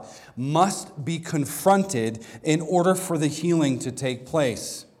God must be confronted in order for the healing to take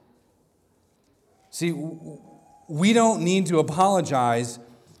place. See, we don't need to apologize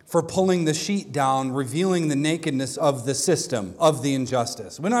for pulling the sheet down, revealing the nakedness of the system, of the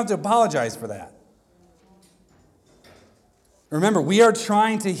injustice. We don't have to apologize for that. Remember, we are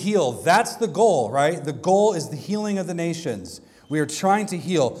trying to heal. That's the goal, right? The goal is the healing of the nations. We are trying to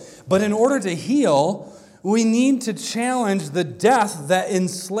heal. But in order to heal, we need to challenge the death that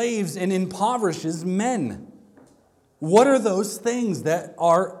enslaves and impoverishes men. What are those things that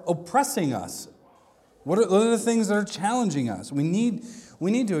are oppressing us? What are the things that are challenging us? We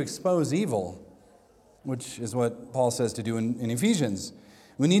need to expose evil, which is what Paul says to do in Ephesians.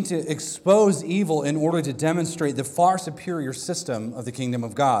 We need to expose evil in order to demonstrate the far superior system of the kingdom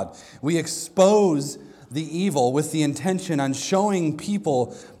of God. We expose the evil with the intention on showing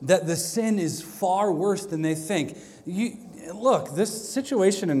people that the sin is far worse than they think. Look, this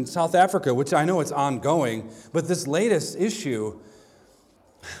situation in South Africa, which I know it's ongoing, but this latest issue,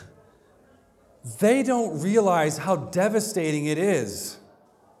 they don't realize how devastating it is.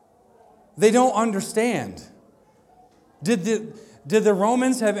 They don't understand. Did the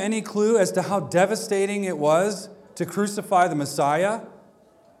Romans have any clue as to how devastating it was to crucify the Messiah?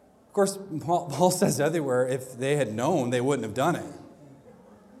 Of course, Paul says everywhere, if they had known, they wouldn't have done it.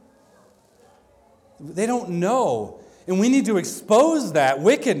 They don't know. And we need to expose that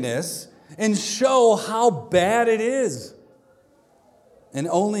wickedness and show how bad it is. And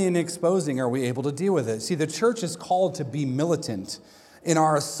only in exposing are we able to deal with it. See, the church is called to be militant in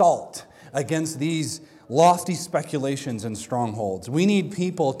our assault against these lofty speculations and strongholds. We need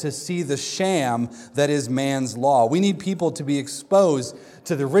people to see the sham that is man's law. We need people to be exposed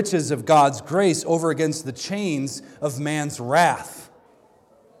to the riches of God's grace over against the chains of man's wrath.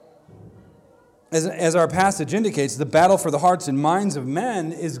 As our passage indicates, the battle for the hearts and minds of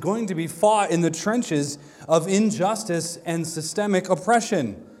men is going to be fought in the trenches of injustice and systemic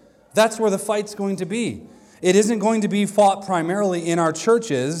oppression. That's where the fight's going to be. It isn't going to be fought primarily in our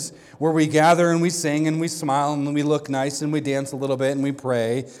churches where we gather and we sing and we smile and we look nice and we dance a little bit and we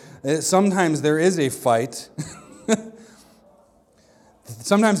pray. Sometimes there is a fight.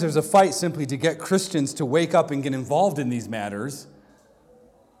 Sometimes there's a fight simply to get Christians to wake up and get involved in these matters.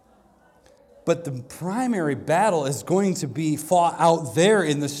 But the primary battle is going to be fought out there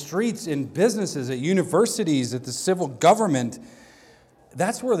in the streets, in businesses, at universities, at the civil government.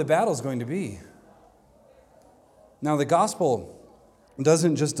 That's where the battle is going to be. Now, the gospel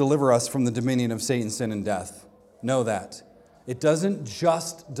doesn't just deliver us from the dominion of Satan, sin, and death. Know that. It doesn't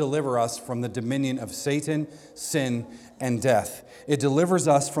just deliver us from the dominion of Satan, sin, and death. It delivers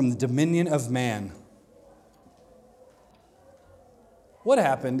us from the dominion of man. What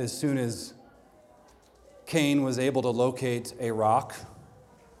happened as soon as Cain was able to locate a rock?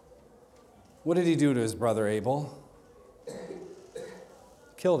 What did he do to his brother Abel?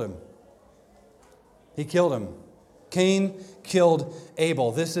 Killed him. He killed him. Cain killed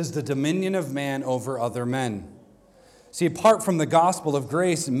Abel. This is the dominion of man over other men. See, apart from the gospel of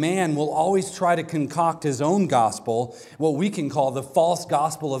grace, man will always try to concoct his own gospel, what we can call the false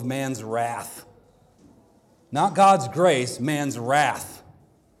gospel of man's wrath. Not God's grace, man's wrath.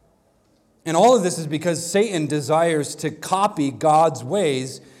 And all of this is because Satan desires to copy God's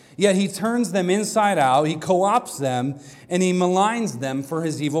ways, yet he turns them inside out, he co-opts them, and he maligns them for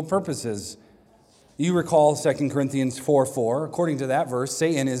his evil purposes. You recall 2 Corinthians 4:4. According to that verse,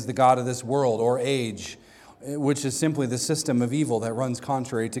 Satan is the god of this world or age, which is simply the system of evil that runs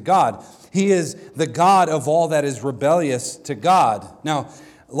contrary to God. He is the god of all that is rebellious to God. Now,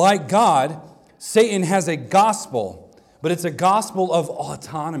 like God, Satan has a gospel, but it's a gospel of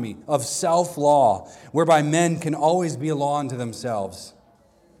autonomy, of self-law, whereby men can always be a law unto themselves.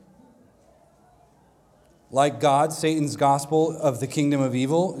 Like God, Satan's gospel of the kingdom of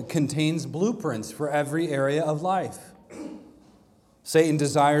evil contains blueprints for every area of life. Satan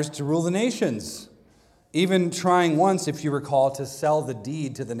desires to rule the nations, even trying once, if you recall, to sell the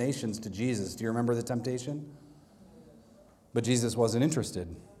deed to the nations to Jesus. Do you remember the temptation? But Jesus wasn't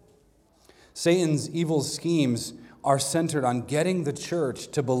interested. Satan's evil schemes are centered on getting the church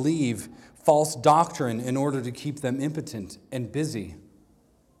to believe false doctrine in order to keep them impotent and busy.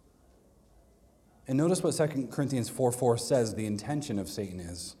 And notice what 2 Corinthians 4:4 says the intention of Satan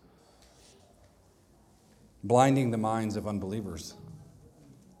is. Blinding the minds of unbelievers.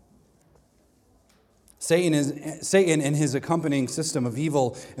 Satan and his accompanying system of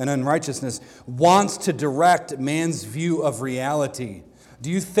evil and unrighteousness wants to direct man's view of reality. Do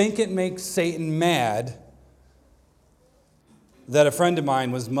you think it makes Satan mad that a friend of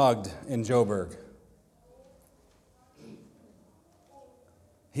mine was mugged in Joburg?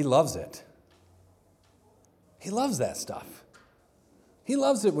 He loves it. He loves that stuff. He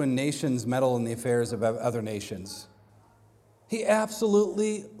loves it when nations meddle in the affairs of other nations. He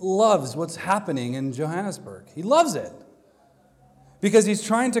absolutely loves what's happening in Johannesburg. He loves it. Because he's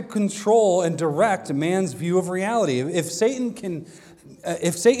trying to control and direct man's view of reality. If Satan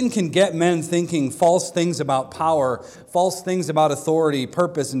can get men thinking false things about power, false things about authority,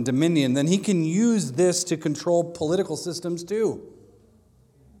 purpose, and dominion, then he can use this to control political systems too.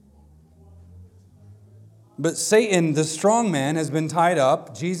 But Satan, the strong man, has been tied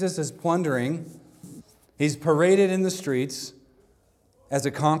up. Jesus is plundering. He's paraded in the streets as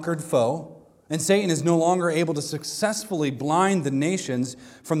a conquered foe. And Satan is no longer able to successfully blind the nations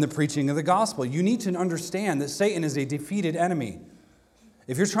from the preaching of the gospel. You need to understand that Satan is a defeated enemy.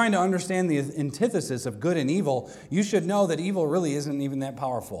 If you're trying to understand the antithesis of good and evil, you should know that evil really isn't even that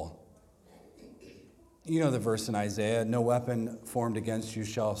powerful. You know the verse in Isaiah, no weapon formed against you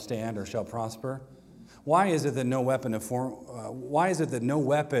shall stand or shall prosper. Why is it that no weapon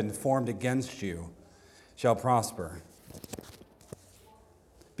formed against you shall prosper?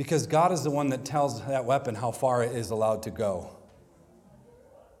 Because God is the one that tells that weapon how far it is allowed to go.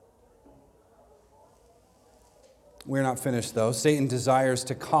 We're not finished, though. Satan desires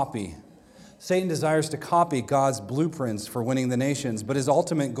to copy God's blueprints for winning the nations, but his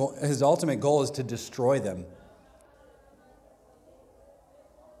ultimate goal is to destroy them.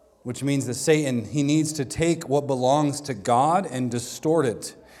 Which means that Satan, he needs to take what belongs to God and distort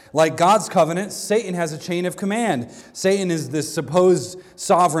it, Like God's covenant, Satan has a chain of command. Satan is this supposed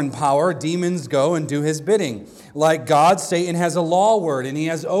sovereign power. Demons go and do his bidding. Like God, Satan has a law word, and he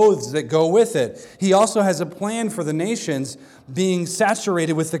has oaths that go with it. He also has a plan for the nations being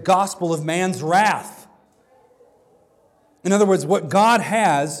saturated with the gospel of man's wrath. In other words, what God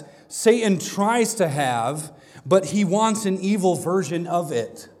has, Satan tries to have, but he wants an evil version of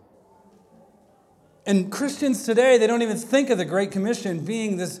it. And Christians today, they don't even think of the Great Commission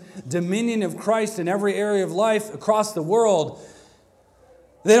being this dominion of Christ in every area of life across the world.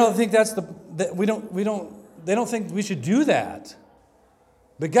 They don't think they don't think we should do that.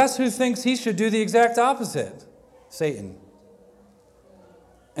 But guess who thinks he should do the exact opposite? Satan.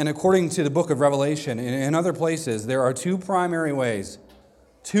 And according to the book of Revelation and other places, there are two primary ways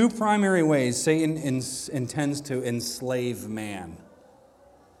Satan intends to enslave man.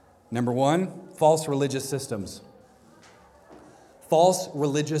 Number one, false religious systems. False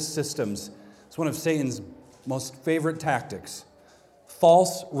religious systems. It's one of Satan's most favorite tactics.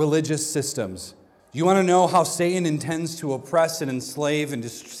 False religious systems. You want to know how Satan intends to oppress and enslave and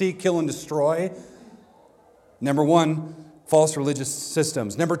seek, kill, and destroy? Number one, false religious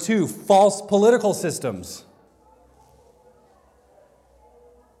systems. Number two, false political systems.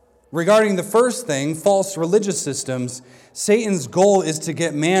 Regarding the first thing, false religious systems, Satan's goal is to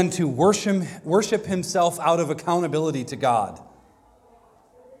get man to worship himself out of accountability to God.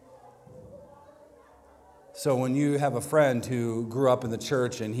 So when you have a friend who grew up in the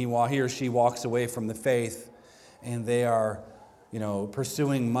church and he or she walks away from the faith and they are,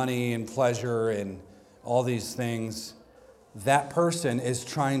 pursuing money and pleasure and all these things, that person is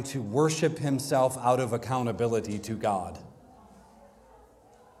trying to worship himself out of accountability to God.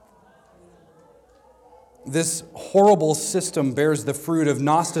 This horrible system bears the fruit of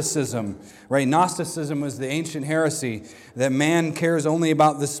Gnosticism, right? Gnosticism was the ancient heresy that man cares only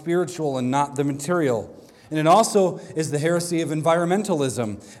about the spiritual and not the material. And it also is the heresy of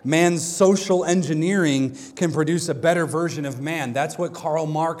environmentalism. Man's social engineering can produce a better version of man. That's what Karl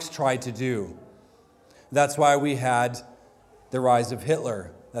Marx tried to do. That's why we had the rise of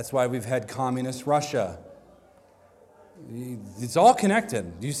Hitler. That's why we've had communist Russia. It's all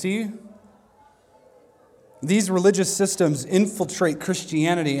connected. Do you see? These religious systems infiltrate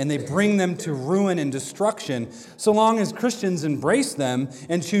Christianity and they bring them to ruin and destruction so long as Christians embrace them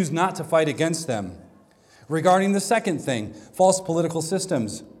and choose not to fight against them. Regarding the second thing, false political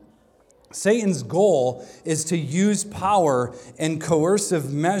systems. Satan's goal is to use power and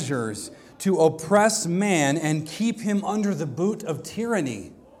coercive measures to oppress man and keep him under the boot of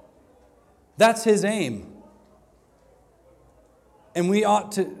tyranny. That's his aim. And we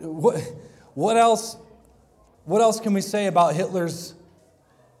ought to... What else can we say about Hitler's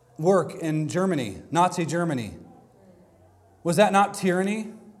work in Germany, Nazi Germany? Was that not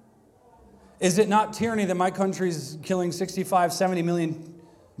tyranny? Is it not tyranny that my country's killing 65, 70 million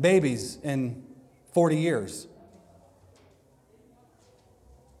babies in 40 years?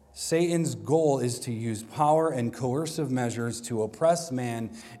 Satan's goal is to use power and coercive measures to oppress man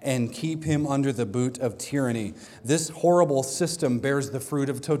and keep him under the boot of tyranny. This horrible system bears the fruit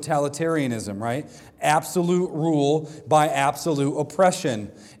of totalitarianism, right? Absolute rule by absolute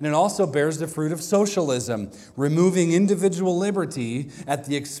oppression. And it also bears the fruit of socialism, removing individual liberty at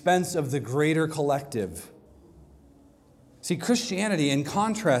the expense of the greater collective. See, Christianity, in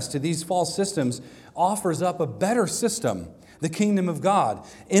contrast to these false systems, offers up a better system. The kingdom of God.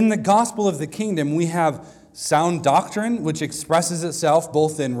 In the gospel of the kingdom, we have sound doctrine, which expresses itself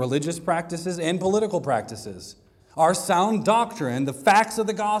both in religious practices and political practices. Our sound doctrine, the facts of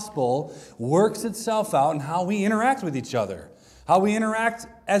the gospel, works itself out in how we interact with each other, how we interact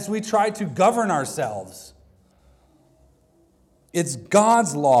as we try to govern ourselves. It's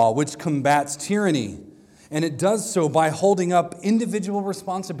God's law which combats tyranny, and it does so by holding up individual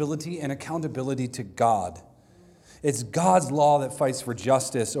responsibility and accountability to God. It's God's law that fights for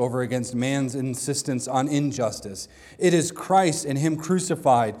justice over against man's insistence on injustice. It is Christ and Him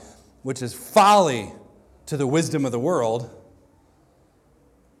crucified, which is folly to the wisdom of the world,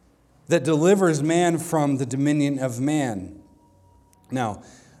 that delivers man from the dominion of man. Now,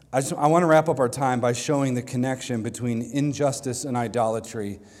 I want to wrap up our time by showing the connection between injustice and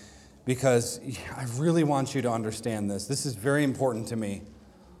idolatry, because I really want you to understand this. This is very important to me.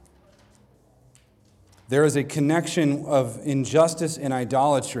 There is a connection of injustice and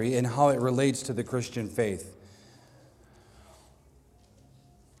idolatry and how it relates to the Christian faith.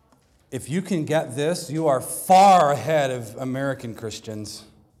 If you can get this, you are far ahead of American Christians.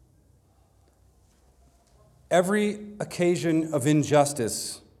 Every occasion of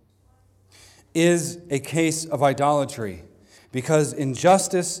injustice is a case of idolatry. Because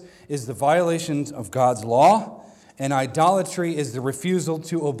injustice is the violation of God's law, and idolatry is the refusal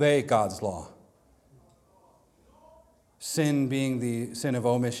to obey God's law. Sin being the sin of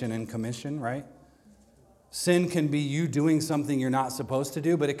omission and commission, right? Sin can be you doing something you're not supposed to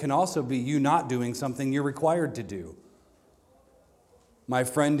do, but it can also be you not doing something you're required to do. My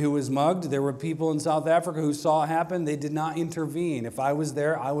friend who was mugged, there were people in South Africa who saw it happen. They did not intervene. If I was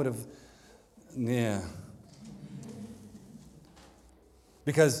there, I would have,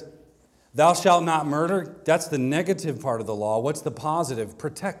 Because thou shalt not murder, that's the negative part of the law. What's the positive?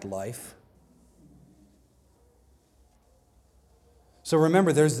 Protect life. So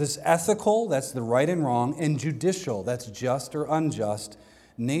remember, there's this ethical, that's the right and wrong, and judicial, that's just or unjust,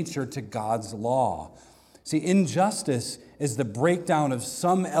 nature to God's law. See, injustice is the breakdown of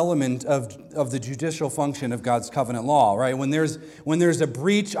some element of the judicial function of God's covenant law, right? When there's a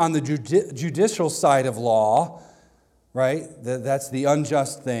breach on the judicial side of law, right, that's the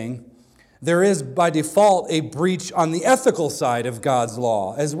unjust thing, there is by default a breach on the ethical side of God's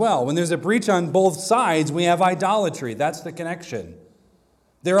law as well. When there's a breach on both sides, we have idolatry. That's the connection.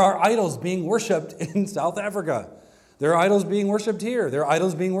 There are idols being worshipped in South Africa. There are idols being worshipped here. There are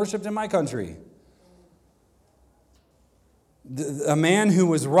idols being worshipped in my country. A man who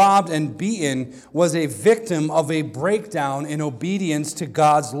was robbed and beaten was a victim of a breakdown in obedience to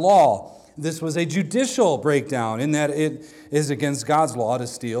God's law. This was a judicial breakdown in that it is against God's law to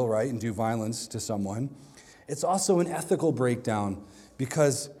steal, right, and do violence to someone. It's also an ethical breakdown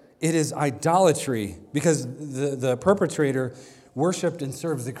because it is idolatry, because the perpetrator worshipped and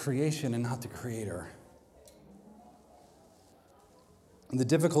served the creation and not the Creator. The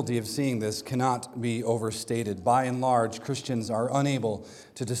difficulty of seeing this cannot be overstated. By and large, Christians are unable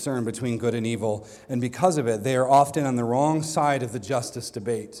to discern between good and evil, and because of it, they are often on the wrong side of the justice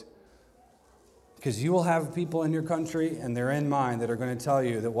debate. Because you will have people in your country, and they're in mine, that are going to tell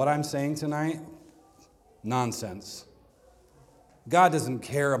you that what I'm saying tonight, nonsense. God doesn't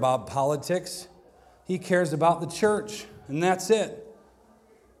care about politics. He cares about the church, and that's it.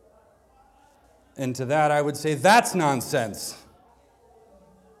 And to that, I would say, that's nonsense.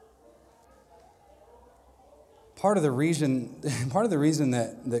 Part of the reason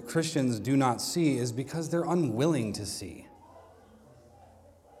that Christians do not see is because they're unwilling to see.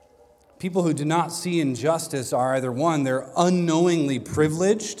 People who do not see injustice are either one, they're unknowingly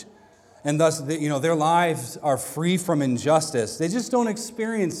privileged, and thus their lives are free from injustice. They just don't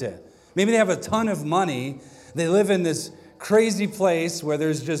experience it. Maybe they have a ton of money. They live in this crazy place where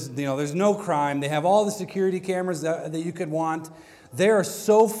there's just, there's no crime. They have all the security cameras that you could want. They are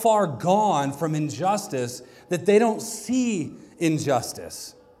so far gone from injustice that they don't see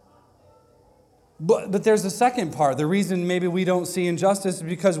injustice. But there's a second part. The reason maybe we don't see injustice is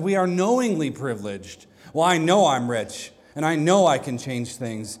because we are knowingly privileged. Well, I know I'm rich, and I know I can change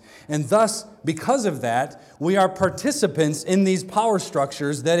things. And thus, because of that, we are participants in these power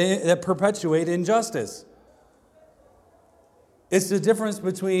structures that perpetuate injustice. It's the difference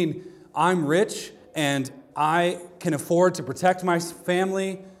between I'm rich and I can afford to protect my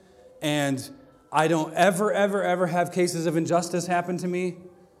family and I don't ever have cases of injustice happen to me,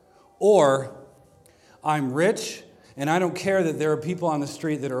 or I'm rich and I don't care that there are people on the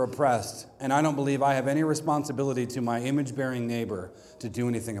street that are oppressed, and I don't believe I have any responsibility to my image-bearing neighbor to do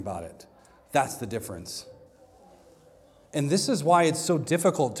anything about it. That's the difference. And this is why it's so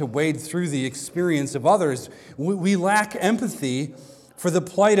difficult to wade through the experience of others. We lack empathy for the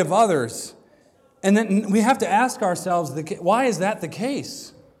plight of others. And then we have to ask ourselves, why is that the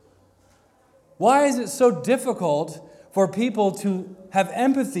case? Why is it so difficult for people to have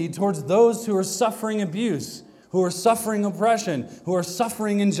empathy towards those who are suffering abuse, who are suffering oppression, who are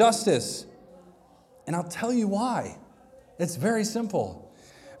suffering injustice? And I'll tell you why. It's very simple.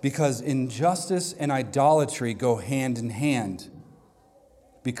 Because injustice and idolatry go hand in hand.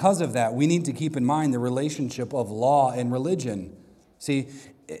 Because of that, we need to keep in mind the relationship of law and religion. See,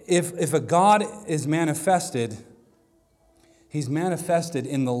 if a God is manifested, he's manifested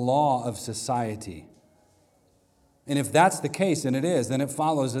in the law of society. And if that's the case, and it is, then it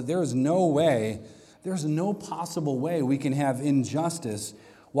follows that there's no possible way we can have injustice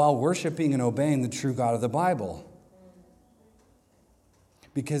while worshiping and obeying the true God of the Bible.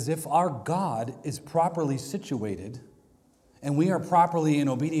 Because if our God is properly situated and we are properly in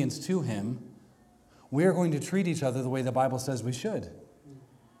obedience to him, we are going to treat each other the way the Bible says we should.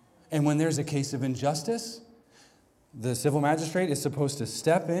 And when there's a case of injustice, the civil magistrate is supposed to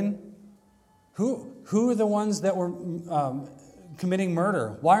step in. Who are the ones that were committing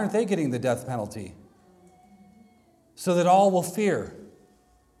murder? Why aren't they getting the death penalty? So that all will fear.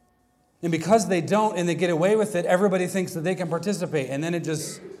 And because they don't and they get away with it, everybody thinks that they can participate. And then it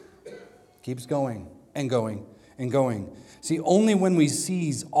just keeps going and going and going. See, only when we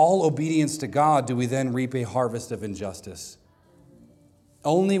cease all obedience to God do we then reap a harvest of injustice.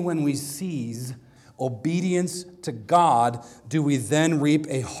 Only when we cease obedience to God do we then reap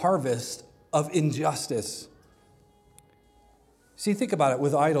a harvest of injustice. See, think about it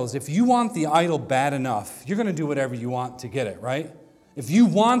with idols. If you want the idol bad enough, you're going to do whatever you want to get it, right? If you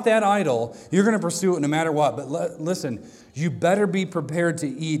want that idol, you're going to pursue it no matter what. But listen, you better be prepared to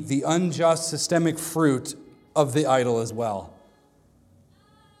eat the unjust systemic fruit of the idol as well.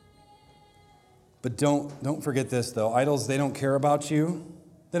 But don't forget this, though. Idols, they don't care about you.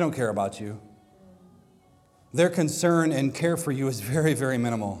 They don't care about you. Their concern and care for you is very, very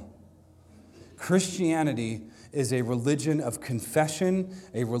minimal. Christianity is a religion of confession,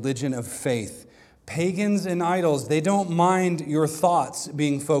 a religion of faith. Pagans and idols, they don't mind your thoughts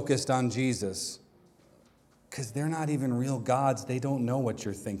being focused on Jesus because they're not even real gods. They don't know what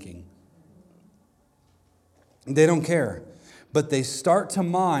you're thinking. They don't care. But they start to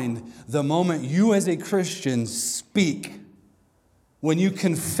mind the moment you as a Christian speak, when you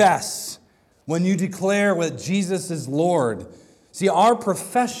confess, when you declare that Jesus is Lord. See, our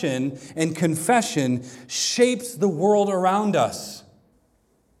profession and confession shapes the world around us.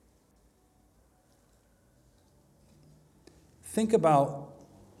 Think about,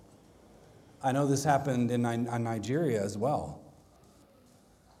 I know this happened in Nigeria as well.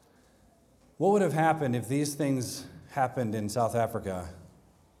 What would have happened if these things happened in South Africa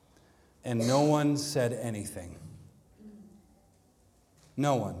and no one said anything?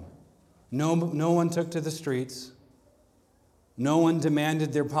 No one. No one took to the streets. No one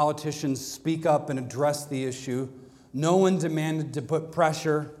demanded their politicians speak up and address the issue. No one demanded to put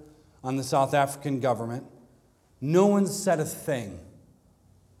pressure on the South African government. No one said a thing.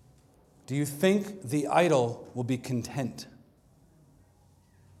 Do you think the idol will be content?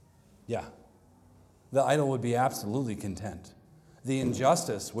 Yeah. The idol would be absolutely content. The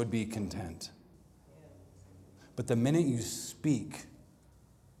injustice would be content. But the minute you speak,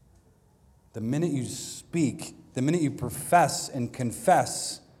 the minute you profess and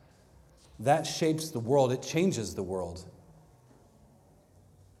confess, that shapes the world. It changes the world.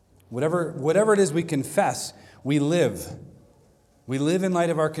 Whatever it is we confess, we live. We live in light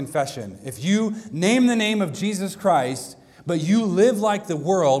of our confession. If you name the name of Jesus Christ, but you live like the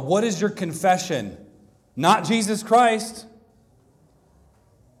world, what is your confession? Not Jesus Christ.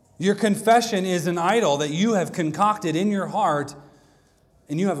 Your confession is an idol that you have concocted in your heart,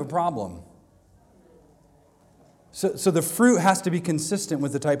 and you have a problem. So the fruit has to be consistent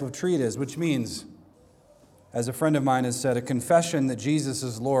with the type of tree it is, which means, as a friend of mine has said, a confession that Jesus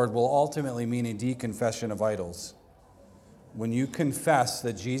is Lord will ultimately mean a deconfession of idols. When you confess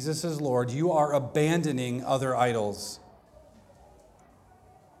that Jesus is Lord, you are abandoning other idols.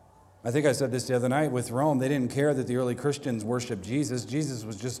 I think I said this the other night with Rome. They didn't care that the early Christians worshiped Jesus. Jesus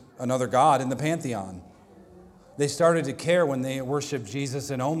was just another god in the pantheon. They started to care when they worshiped Jesus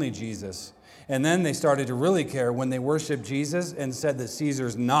and only Jesus. And then they started to really care when they worshiped Jesus and said that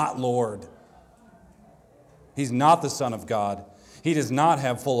Caesar's not Lord. He's not the Son of God. He does not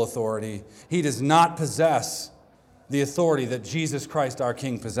have full authority. He does not possess the authority that Jesus Christ, our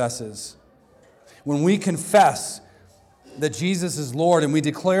King, possesses. When we confess that Jesus is Lord and we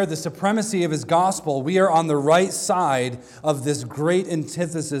declare the supremacy of His gospel, we are on the right side of this great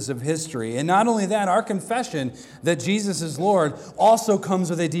antithesis of history. And not only that, our confession that Jesus is Lord also comes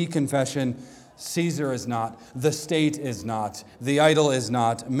with a deconfession. Caesar is not, the state is not, the idol is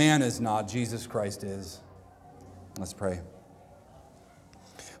not, man is not, Jesus Christ is. Let's pray.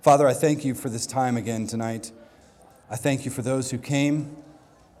 Father, I thank you for this time again tonight. I thank you for those who came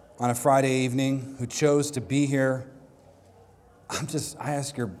on a Friday evening, who chose to be here. I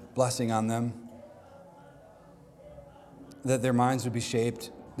ask your blessing on them, that their minds would be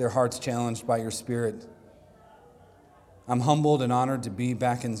shaped, their hearts challenged by your Spirit. I'm humbled and honored to be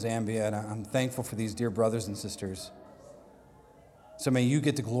back in Zambia, and I'm thankful for these dear brothers and sisters. So may you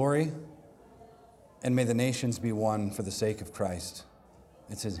get the glory, and may the nations be one for the sake of Christ.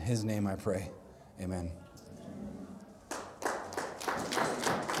 It's in His name I pray. Amen.